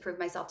don't need to prove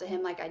myself to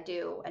him like I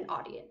do an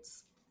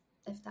audience,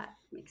 if that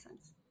makes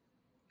sense.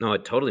 No,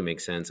 it totally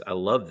makes sense. I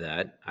love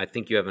that. I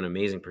think you have an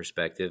amazing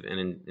perspective.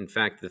 And in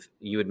fact,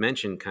 you had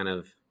mentioned kind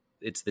of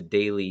it's the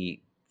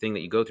daily thing that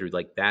you go through.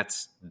 Like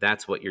that's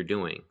what you're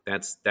doing.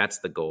 That's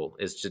the goal,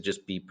 is to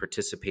just be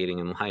participating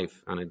in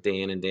life on a day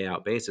in and day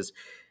out basis.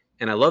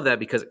 And I love that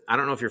because I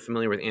don't know if you're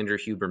familiar with Andrew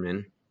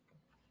Huberman,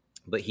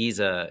 but he's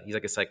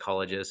like a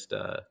psychologist,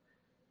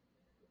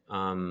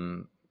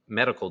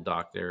 medical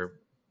doctor.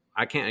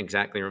 I can't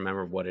exactly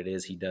remember what it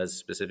is he does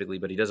specifically,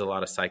 but he does a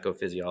lot of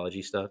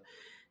psychophysiology stuff.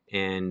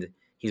 And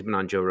he's been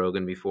on Joe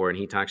Rogan before, and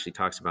he actually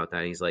talks about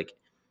that. He's like,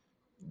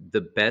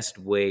 the best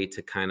way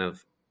to kind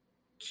of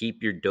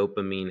keep your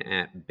dopamine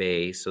at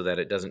bay so that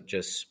it doesn't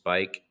just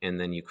spike and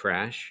then you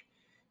crash.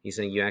 He's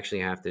saying you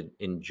actually have to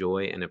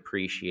enjoy and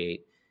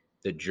appreciate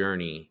the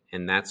journey.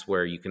 And that's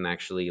where you can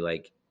actually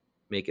like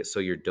make it so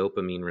your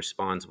dopamine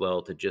responds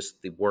well to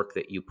just the work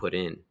that you put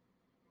in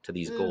to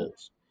these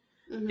goals.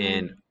 Mm-hmm.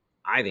 And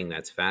I think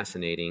that's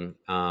fascinating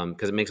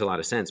because it makes a lot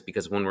of sense,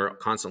 because when we're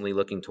constantly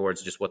looking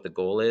towards just what the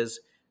goal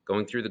is,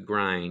 going through the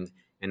grind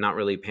and not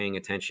really paying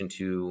attention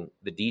to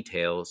the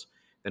details,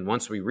 then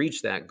once we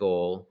reach that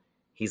goal,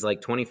 he's like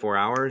 24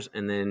 hours.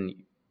 And then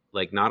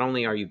like, not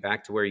only are you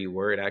back to where you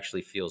were, it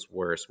actually feels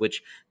worse,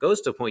 which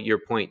goes to your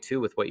point too,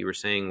 with what you were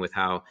saying with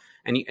how,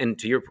 and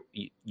to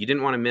you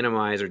didn't want to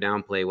minimize or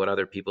downplay what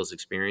other people's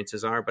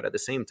experiences are. But at the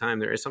same time,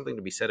 there is something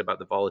to be said about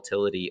the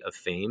volatility of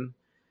fame.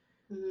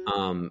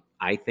 Mm-hmm.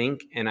 I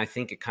think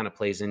it kind of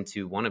plays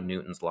into one of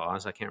Newton's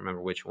laws. I can't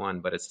remember which one,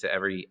 but it's to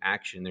every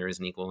action, there is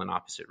an equal and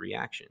opposite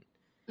reaction.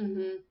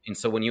 Mm-hmm. And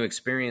so when you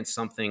experience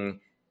something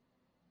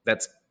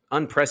that's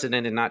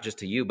unprecedented, not just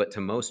to you, but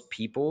to most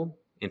people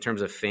in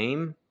terms of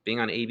fame, being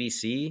on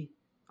ABC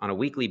on a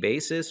weekly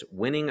basis,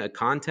 winning a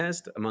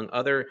contest among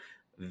other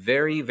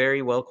very,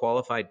 very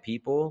well-qualified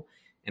people,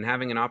 and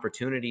having an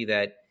opportunity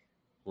that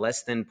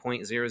less than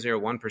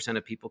 0.001%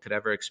 of people could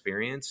ever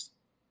experience,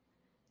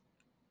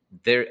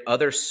 the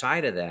other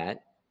side of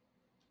that,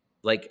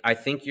 like I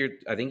think you're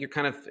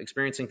kind of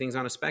experiencing things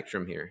on a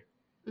spectrum here.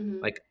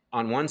 Mm-hmm. Like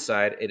on one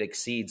side, it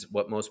exceeds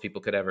what most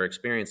people could ever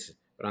experience,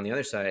 but on the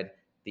other side,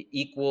 the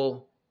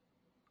equal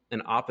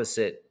and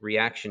opposite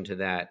reaction to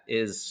that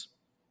is,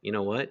 you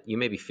know what? You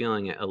may be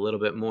feeling it a little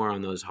bit more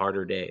on those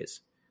harder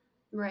days.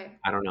 Right.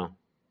 I don't know.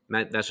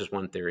 That's just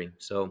one theory.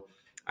 So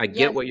I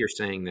get what you're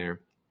saying there,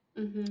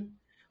 mm-hmm.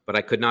 but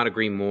I could not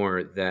agree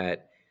more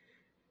that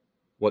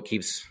what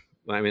keeps.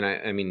 I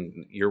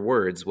mean, your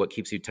words, what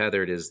keeps you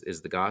tethered is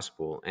the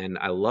gospel. And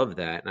I love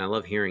that. And I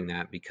love hearing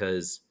that,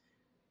 because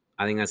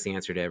I think that's the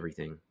answer to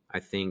everything. I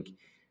think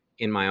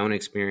in my own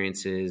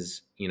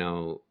experiences,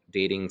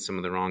 dating some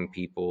of the wrong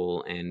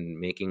people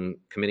and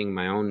committing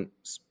my own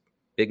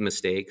big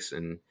mistakes,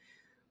 and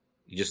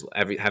just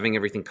having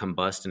everything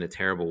combust in a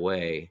terrible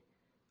way,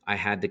 I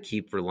had to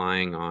keep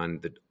relying on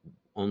the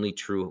only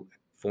true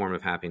form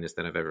of happiness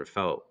that I've ever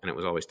felt. And it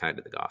was always tied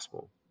to the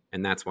gospel.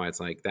 And that's why it's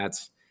like,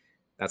 that's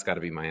got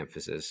to be my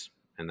emphasis,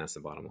 and that's the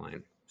bottom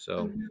line.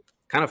 So mm-hmm.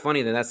 kind of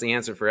funny that that's the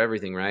answer for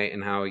everything, right?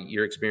 And how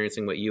you're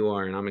experiencing what you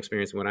are and I'm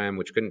experiencing what I am,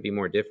 which couldn't be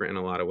more different in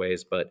a lot of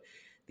ways, but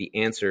the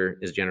answer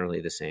is generally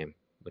the same,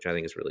 which I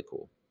think is really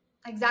cool.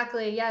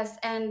 Exactly. Yes.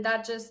 And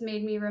that just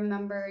made me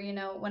remember,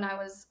 when I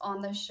was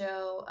on the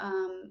show,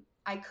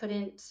 I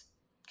couldn't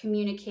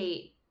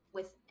communicate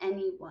with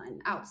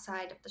anyone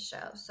outside of the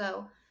show.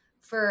 So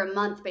for a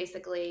month,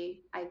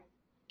 basically, I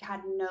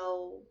had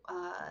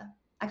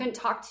I couldn't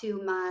talk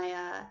to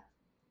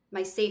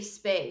my safe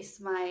space,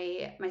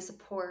 my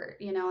support,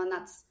 and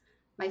that's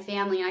my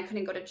family. And I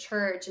couldn't go to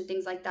church and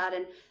things like that.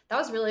 And that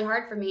was really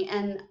hard for me.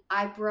 And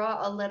I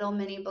brought a little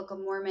mini Book of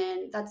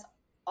Mormon. That's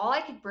all I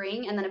could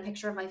bring. And then a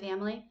picture of my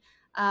family.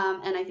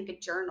 And I think a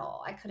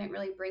journal. I couldn't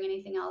really bring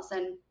anything else.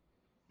 And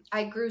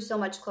I grew so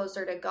much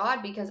closer to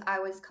God because I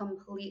was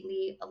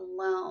completely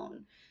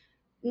alone.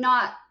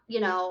 Not,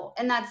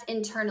 and that's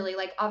internally.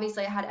 Like,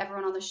 obviously I had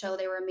everyone on the show.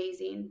 They were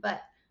amazing.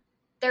 But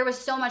there was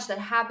so much that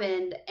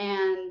happened,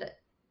 and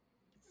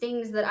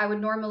things that I would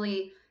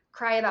normally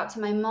cry about to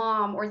my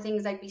mom, or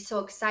things I'd be so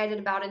excited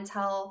about and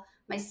tell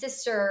my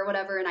sister or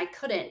whatever, and I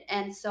couldn't.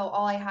 And so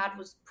all I had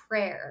was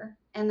prayer,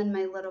 and then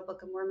my little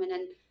Book of Mormon.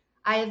 And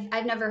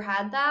I've never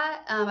had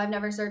that. I've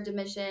never served a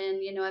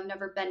mission. I've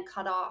never been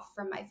cut off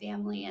from my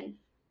family,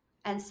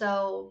 and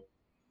so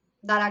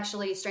that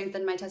actually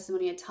strengthened my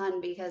testimony a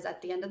ton, because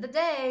at the end of the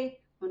day,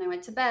 when I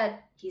went to bed,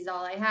 he's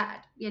all I had.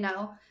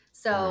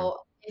 So. Mm-hmm.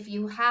 If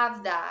you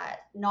have that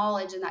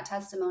knowledge and that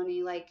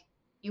testimony, like,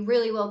 you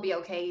really will be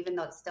okay, even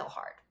though it's still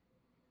hard.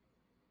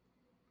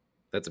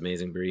 That's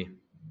amazing, Bree.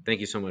 Thank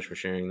you so much for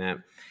sharing that.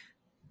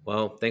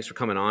 Well, thanks for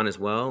coming on as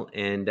well.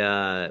 And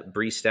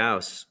Bree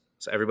Stous,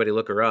 so everybody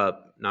look her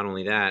up. Not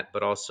only that,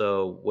 but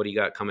also what do you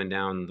got coming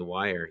down the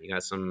wire? You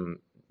got some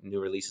new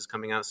releases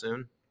coming out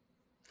soon?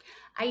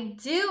 I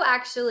do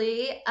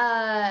actually.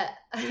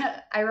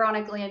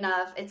 Ironically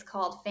enough, it's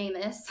called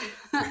Famous.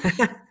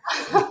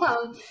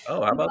 Oh,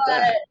 how about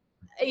that?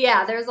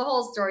 Yeah, there's a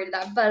whole story to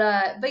that.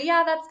 But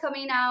yeah, that's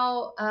coming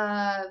out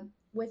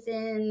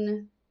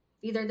within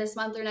either this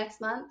month or next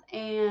month,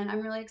 and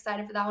I'm really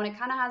excited for that one. It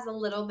kind of has a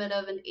little bit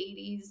of an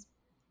 80s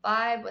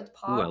vibe with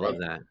pop. Ooh, I love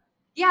that.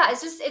 Yeah,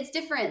 it's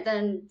different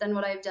than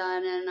what I've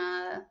done,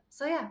 and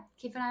so yeah,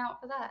 keep an eye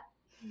out for that.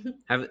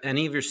 Have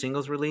any of your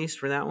singles released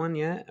for that one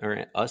yet,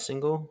 or a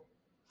single?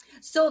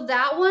 So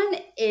that one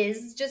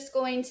is just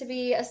going to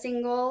be a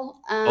single.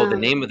 The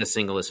name of the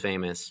single is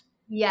Famous.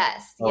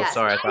 Yes. Oh, yes.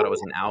 sorry, I thought it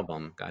was an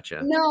album.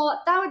 Gotcha. No,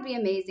 that would be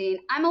amazing.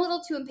 I'm a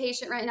little too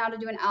impatient right now to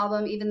do an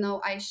album, even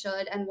though I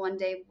should and one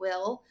day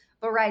will.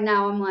 But right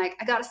now I'm like,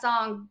 I got a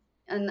song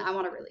and I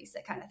want to release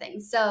it kind of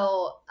thing.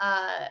 So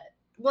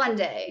one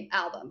day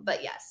album.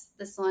 But yes,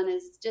 this one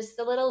is just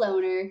a little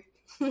loner.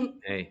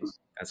 Hey,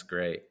 that's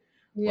great.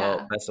 Yeah.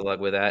 Well, best of luck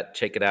with that.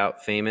 Check it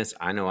out. Famous.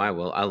 I know I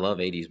will. I love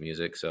 80s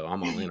music, so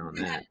I'm all in on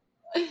that.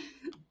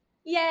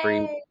 Yay.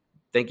 Bree,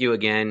 thank you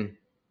again.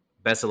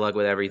 Best of luck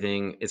with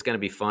everything. It's going to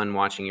be fun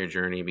watching your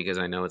journey because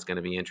I know it's going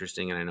to be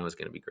interesting and I know it's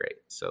going to be great.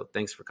 So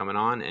thanks for coming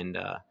on, and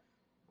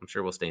I'm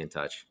sure we'll stay in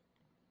touch.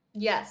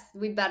 Yes,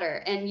 we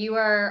better. And you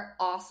are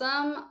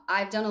awesome.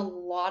 I've done a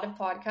lot of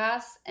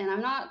podcasts, and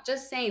I'm not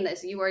just saying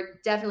this. You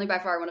are definitely by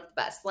far one of the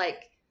best.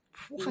 Like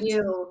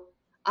you,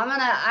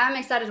 I'm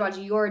excited to watch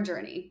your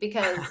journey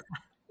because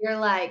you're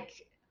like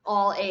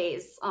all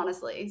A's,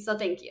 honestly. So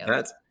thank you.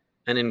 That's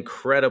an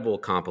incredible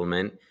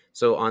compliment.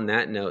 So on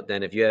that note,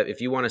 then, if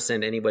you want to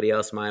send anybody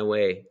else my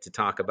way to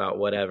talk about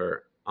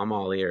whatever, I'm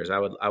all ears. I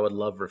would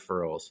love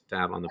referrals to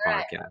have on the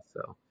podcast.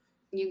 So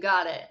you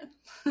got it.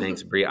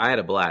 Thanks, Bree. I had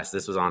a blast.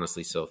 This was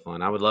honestly so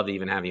fun. I would love to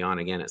even have you on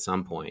again at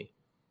some point.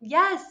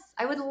 Yes,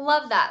 I would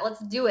love that. Let's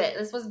do it.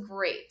 This was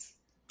great.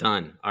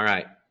 Done. All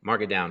right.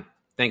 Mark it down.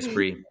 Thanks,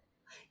 Bree.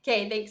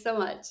 Okay, thanks so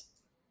much.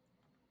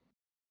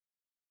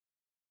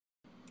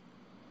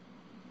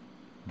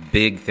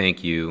 Big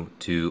thank you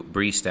to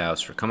Bree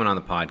Stous for coming on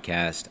the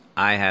podcast.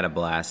 I had a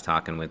blast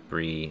talking with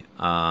Bree.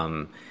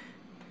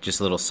 Just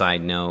a little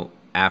side note,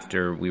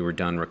 after we were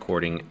done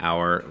recording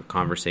our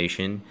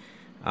conversation,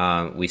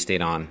 we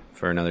stayed on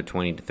for another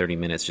 20 to 30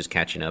 minutes just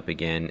catching up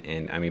again.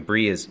 And I mean,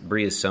 Bree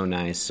is so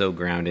nice, so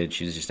grounded.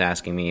 She was just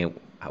asking me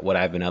what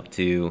I've been up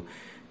to,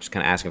 just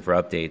kind of asking for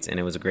updates. And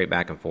it was a great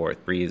back and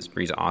forth. Bree's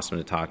awesome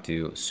to talk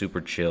to,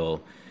 super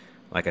chill.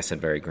 Like I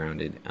said, very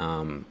grounded.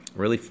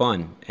 Really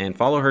fun. And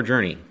follow her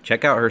journey.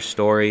 Check out her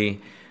story.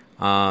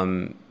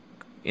 Instagram,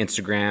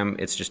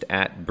 it's just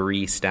at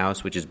Bree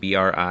Stous, which is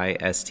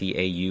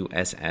BRISTAUSS.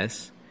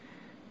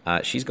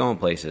 She's going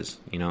places.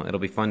 You know,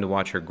 it'll be fun to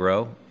watch her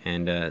grow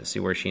and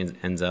see where she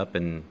ends up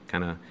and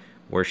kind of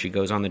where she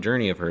goes on the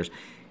journey of hers.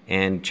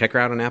 And check her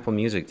out on Apple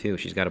Music, too.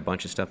 She's got a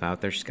bunch of stuff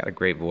out there. She's got a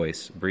great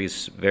voice.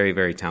 Bree's very,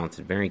 very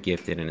talented, very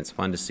gifted, and it's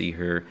fun to see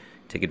her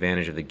take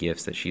advantage of the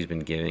gifts that she's been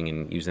giving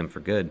and use them for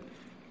good.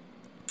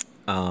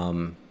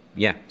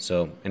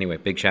 So anyway,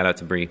 big shout out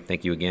to Bree.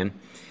 Thank you again.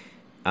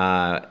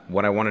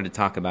 What I wanted to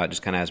talk about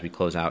just kind of as we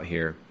close out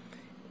here,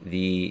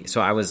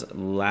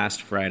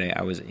 last Friday,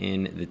 I was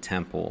in the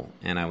temple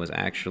and I was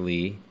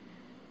actually,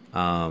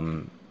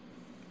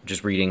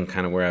 just reading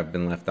kind of where I've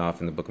been left off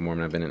in the Book of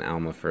Mormon. I've been in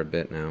Alma for a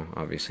bit now.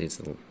 Obviously it's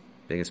the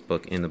biggest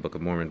book in the Book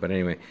of Mormon, but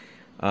anyway,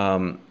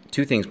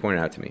 two things pointed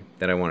out to me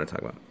that I want to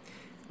talk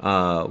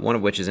about. One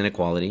of which is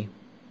inequality,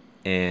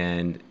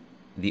 and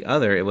the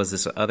other, it was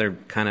this other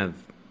kind of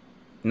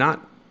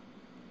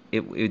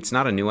it's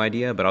not a new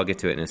idea, but I'll get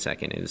to it in a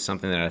second. It was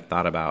something that I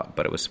thought about,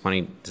 but it was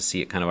funny to see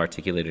it kind of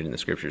articulated in the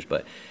scriptures.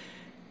 But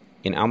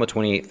in Alma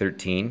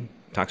 28:13,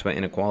 it talks about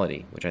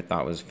inequality, which I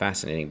thought was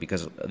fascinating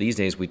because these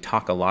days we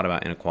talk a lot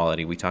about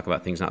inequality. We talk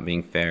about things not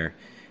being fair,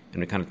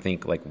 and we kind of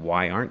think, like,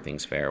 why aren't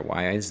things fair?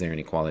 Why is there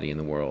inequality in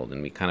the world?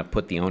 And we kind of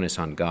put the onus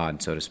on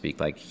God, so to speak,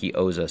 like he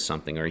owes us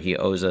something, or he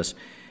owes us,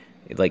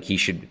 like he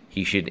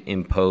should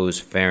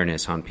impose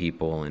fairness on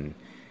people. And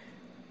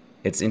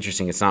it's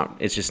interesting.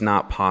 It's just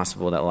not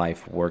possible that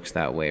life works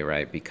that way,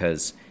 right?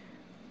 Because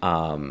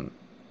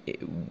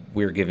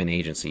we're given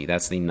agency.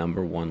 That's the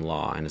number one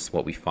law, and it's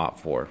what we fought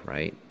for,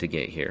 right? To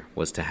get here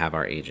was to have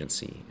our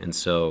agency. And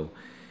so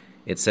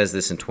it says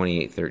this in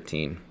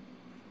 28:13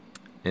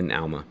 in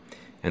Alma.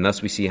 And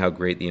thus we see how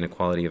great the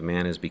inequality of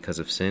man is because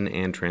of sin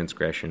and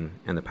transgression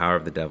and the power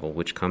of the devil,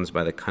 which comes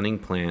by the cunning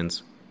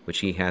plans which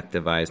he hath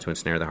devised to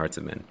ensnare the hearts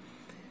of men.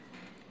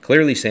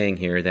 Clearly saying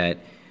here that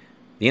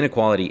the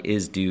inequality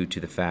is due to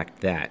the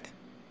fact that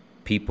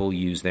people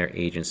use their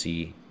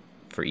agency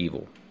for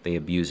evil. They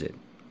abuse it,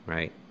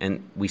 right?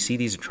 And we see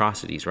these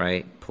atrocities,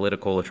 right?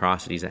 Political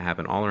atrocities that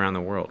happen all around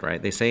the world,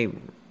 right? They say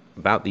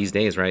about these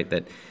days, right,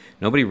 that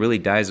nobody really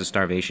dies of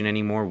starvation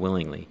anymore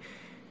willingly.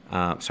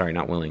 Sorry,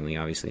 not willingly,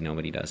 obviously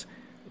nobody does.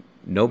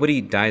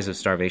 Nobody dies of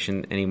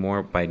starvation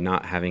anymore by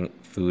not having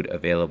food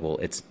available.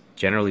 It's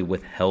generally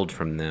withheld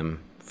from them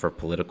for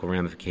political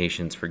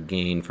ramifications, for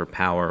gain, for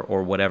power,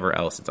 or whatever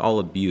else. It's all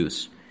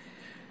abuse,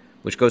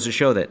 which goes to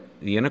show that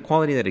the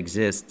inequality that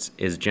exists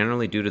is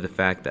generally due to the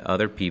fact that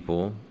other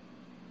people,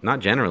 not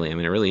generally, I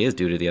mean, it really is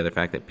due to the other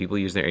fact that people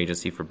use their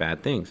agency for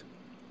bad things.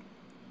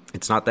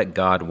 It's not that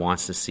God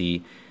wants to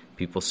see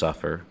people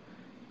suffer,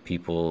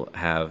 people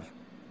have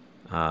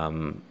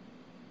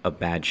a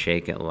bad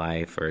shake at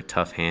life or a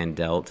tough hand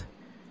dealt.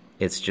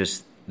 It's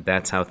just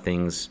that's how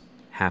things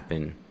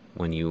happen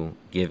when you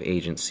give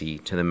agency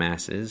to the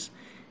masses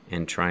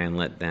and try and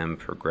let them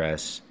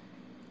progress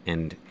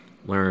and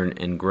learn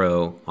and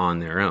grow on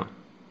their own.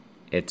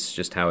 It's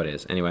just how it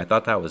is. Anyway, I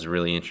thought that was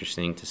really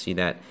interesting to see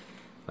that,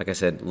 like I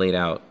said, laid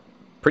out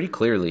pretty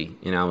clearly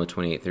in Alma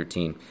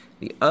 28:13.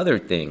 The other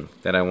thing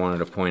that I wanted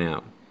to point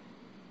out,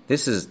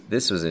 this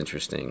was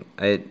interesting.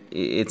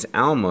 It's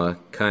Alma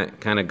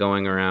kind of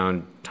going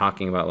around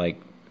talking about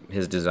like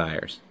his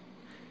desires.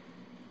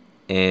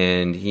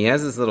 And he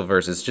has this little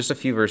verse. It's just a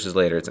few verses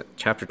later. It's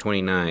chapter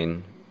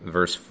 29,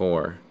 verse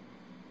 4.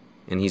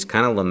 And he's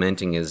kind of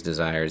lamenting his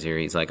desires here.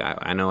 He's like,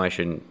 I know I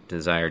shouldn't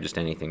desire just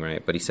anything,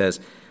 right? But he says,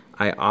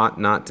 I ought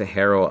not to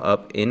harrow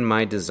up in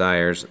my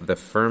desires the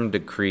firm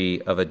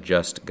decree of a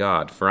just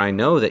God. For I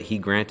know that he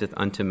granteth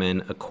unto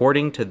men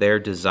according to their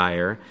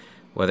desire,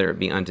 whether it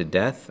be unto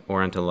death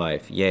or unto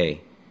life. Yea,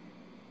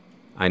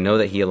 I know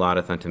that he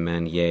allotteth unto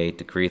men, yea,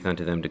 decreeth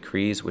unto them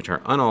decrees which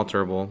are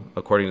unalterable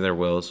according to their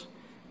wills,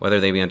 whether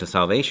they be unto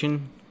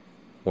salvation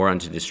or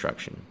unto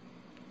destruction.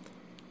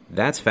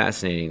 That's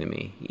fascinating to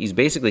me. He's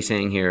basically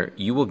saying here,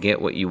 you will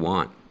get what you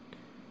want,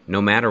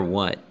 no matter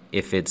what,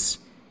 if it's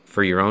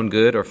for your own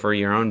good or for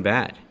your own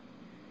bad.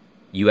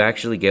 You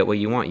actually get what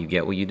you want. You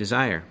get what you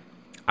desire.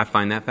 I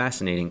find that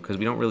fascinating because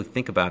we don't really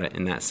think about it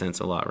in that sense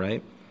a lot,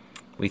 right?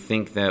 We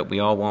think that we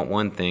all want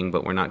one thing,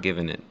 but we're not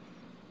given it.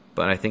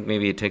 But I think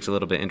maybe it takes a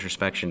little bit of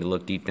introspection to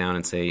look deep down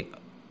and say,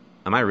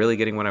 am I really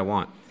getting what I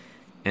want?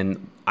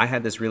 And I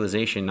had this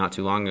realization not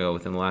too long ago,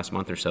 within the last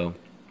month or so,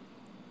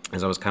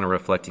 as I was kind of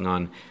reflecting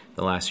on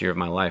the last year of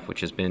my life,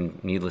 which has been,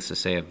 needless to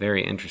say, a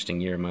very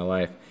interesting year of my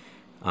life,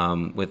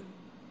 with,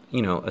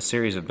 a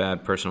series of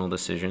bad personal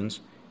decisions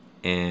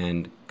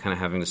and kind of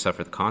having to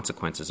suffer the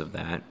consequences of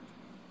that.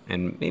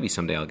 And maybe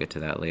someday I'll get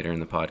to that later in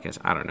the podcast.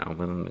 I don't know.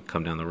 We'll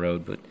come down the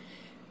road. But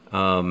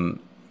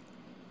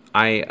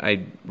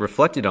I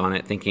reflected on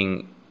it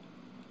thinking,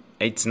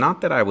 it's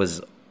not that I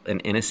was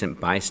an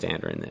innocent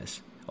bystander in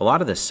this. A lot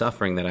of the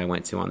suffering that I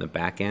went to on the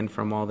back end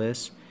from all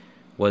this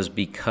was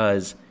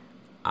because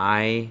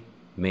I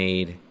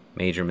made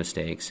major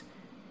mistakes,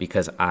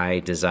 because I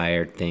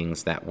desired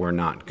things that were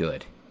not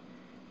good.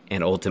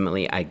 And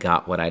ultimately, I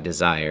got what I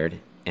desired,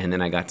 and then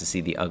I got to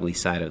see the ugly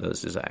side of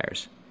those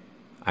desires.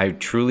 I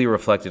truly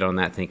reflected on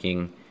that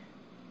thinking,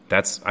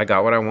 I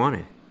got what I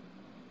wanted.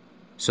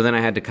 So then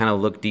I had to kind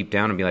of look deep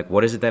down and be like,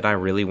 what is it that I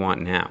really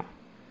want now?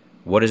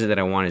 What is it that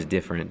I want is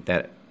different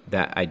that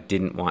I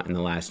didn't want in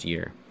the last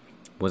year?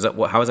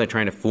 How was I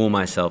trying to fool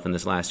myself in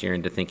this last year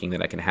into thinking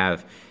that I could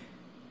have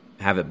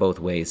it both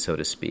ways, so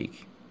to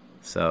speak?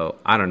 So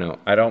I don't know.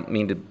 I don't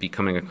mean to be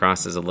coming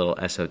across as a little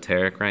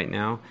esoteric right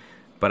now,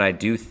 but I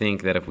do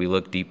think that if we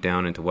look deep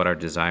down into what our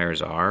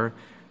desires are,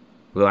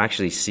 we'll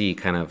actually see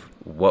kind of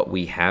what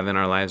we have in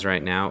our lives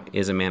right now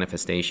is a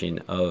manifestation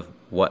of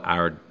what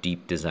our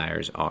deep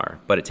desires are.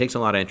 But it takes a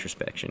lot of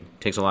introspection.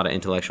 It takes a lot of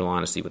intellectual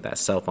honesty with that,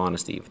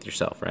 self-honesty with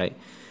yourself, right?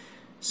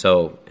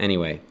 So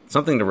anyway,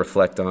 something to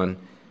reflect on.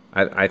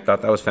 I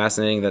thought that was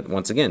fascinating that,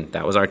 once again,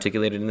 that was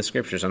articulated in the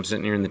scriptures. I'm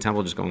sitting here in the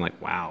temple just going like,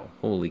 wow,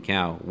 holy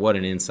cow, what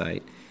an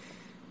insight.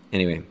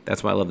 Anyway,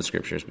 that's why I love the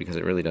scriptures, because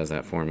it really does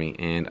that for me.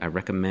 And I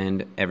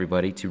recommend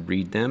everybody to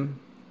read them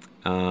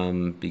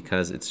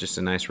because it's just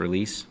a nice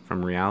release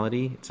from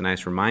reality. It's a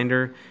nice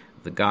reminder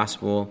of the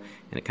gospel,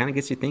 and it kind of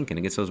gets you thinking.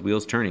 It gets those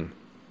wheels turning.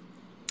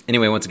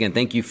 Anyway, once again,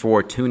 thank you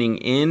for tuning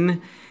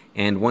in.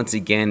 And once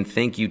again,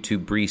 thank you to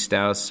Bree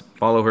Stauss.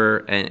 Follow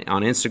her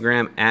on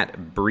Instagram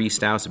at Bree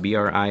Stauss,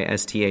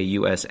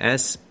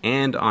 Bristaus,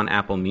 and on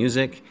Apple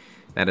Music.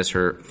 That is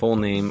her full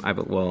name. I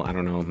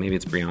don't know. Maybe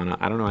it's Brianna.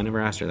 I don't know. I never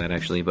asked her that,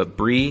 actually. But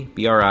Bree,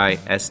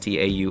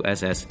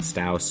 Bristaus,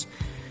 Stauss.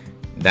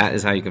 That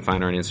is how you can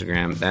find her on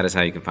Instagram. That is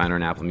how you can find her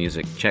on Apple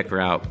Music. Check her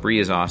out. Bree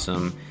is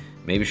awesome.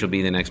 Maybe she'll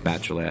be the next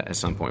Bachelorette at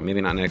some point. Maybe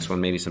not next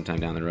one. Maybe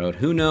sometime down the road.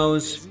 Who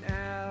knows?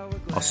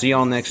 I'll see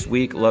y'all next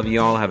week. Love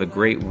y'all. Have a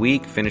great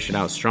week. Finish it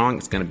out strong.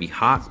 It's going to be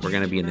hot. We're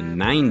going to be in the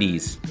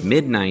 90s,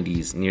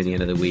 mid-90s near the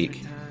end of the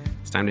week.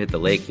 It's time to hit the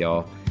lake,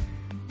 y'all.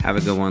 Have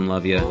a good one.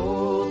 Love you.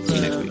 See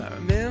you next week. I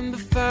remember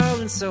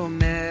falling so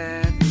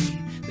madly.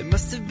 There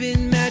must have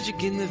been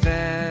magic in the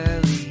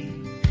valley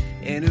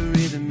and a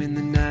rhythm in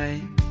the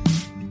night.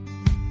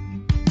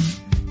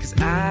 'Cause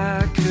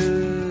I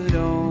could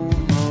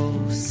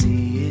almost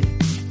see it.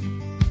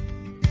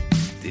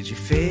 Did you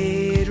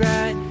fade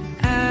right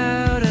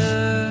out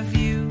of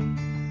view?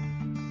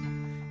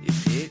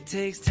 If it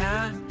takes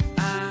time,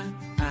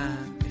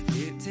 if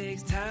it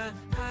takes time.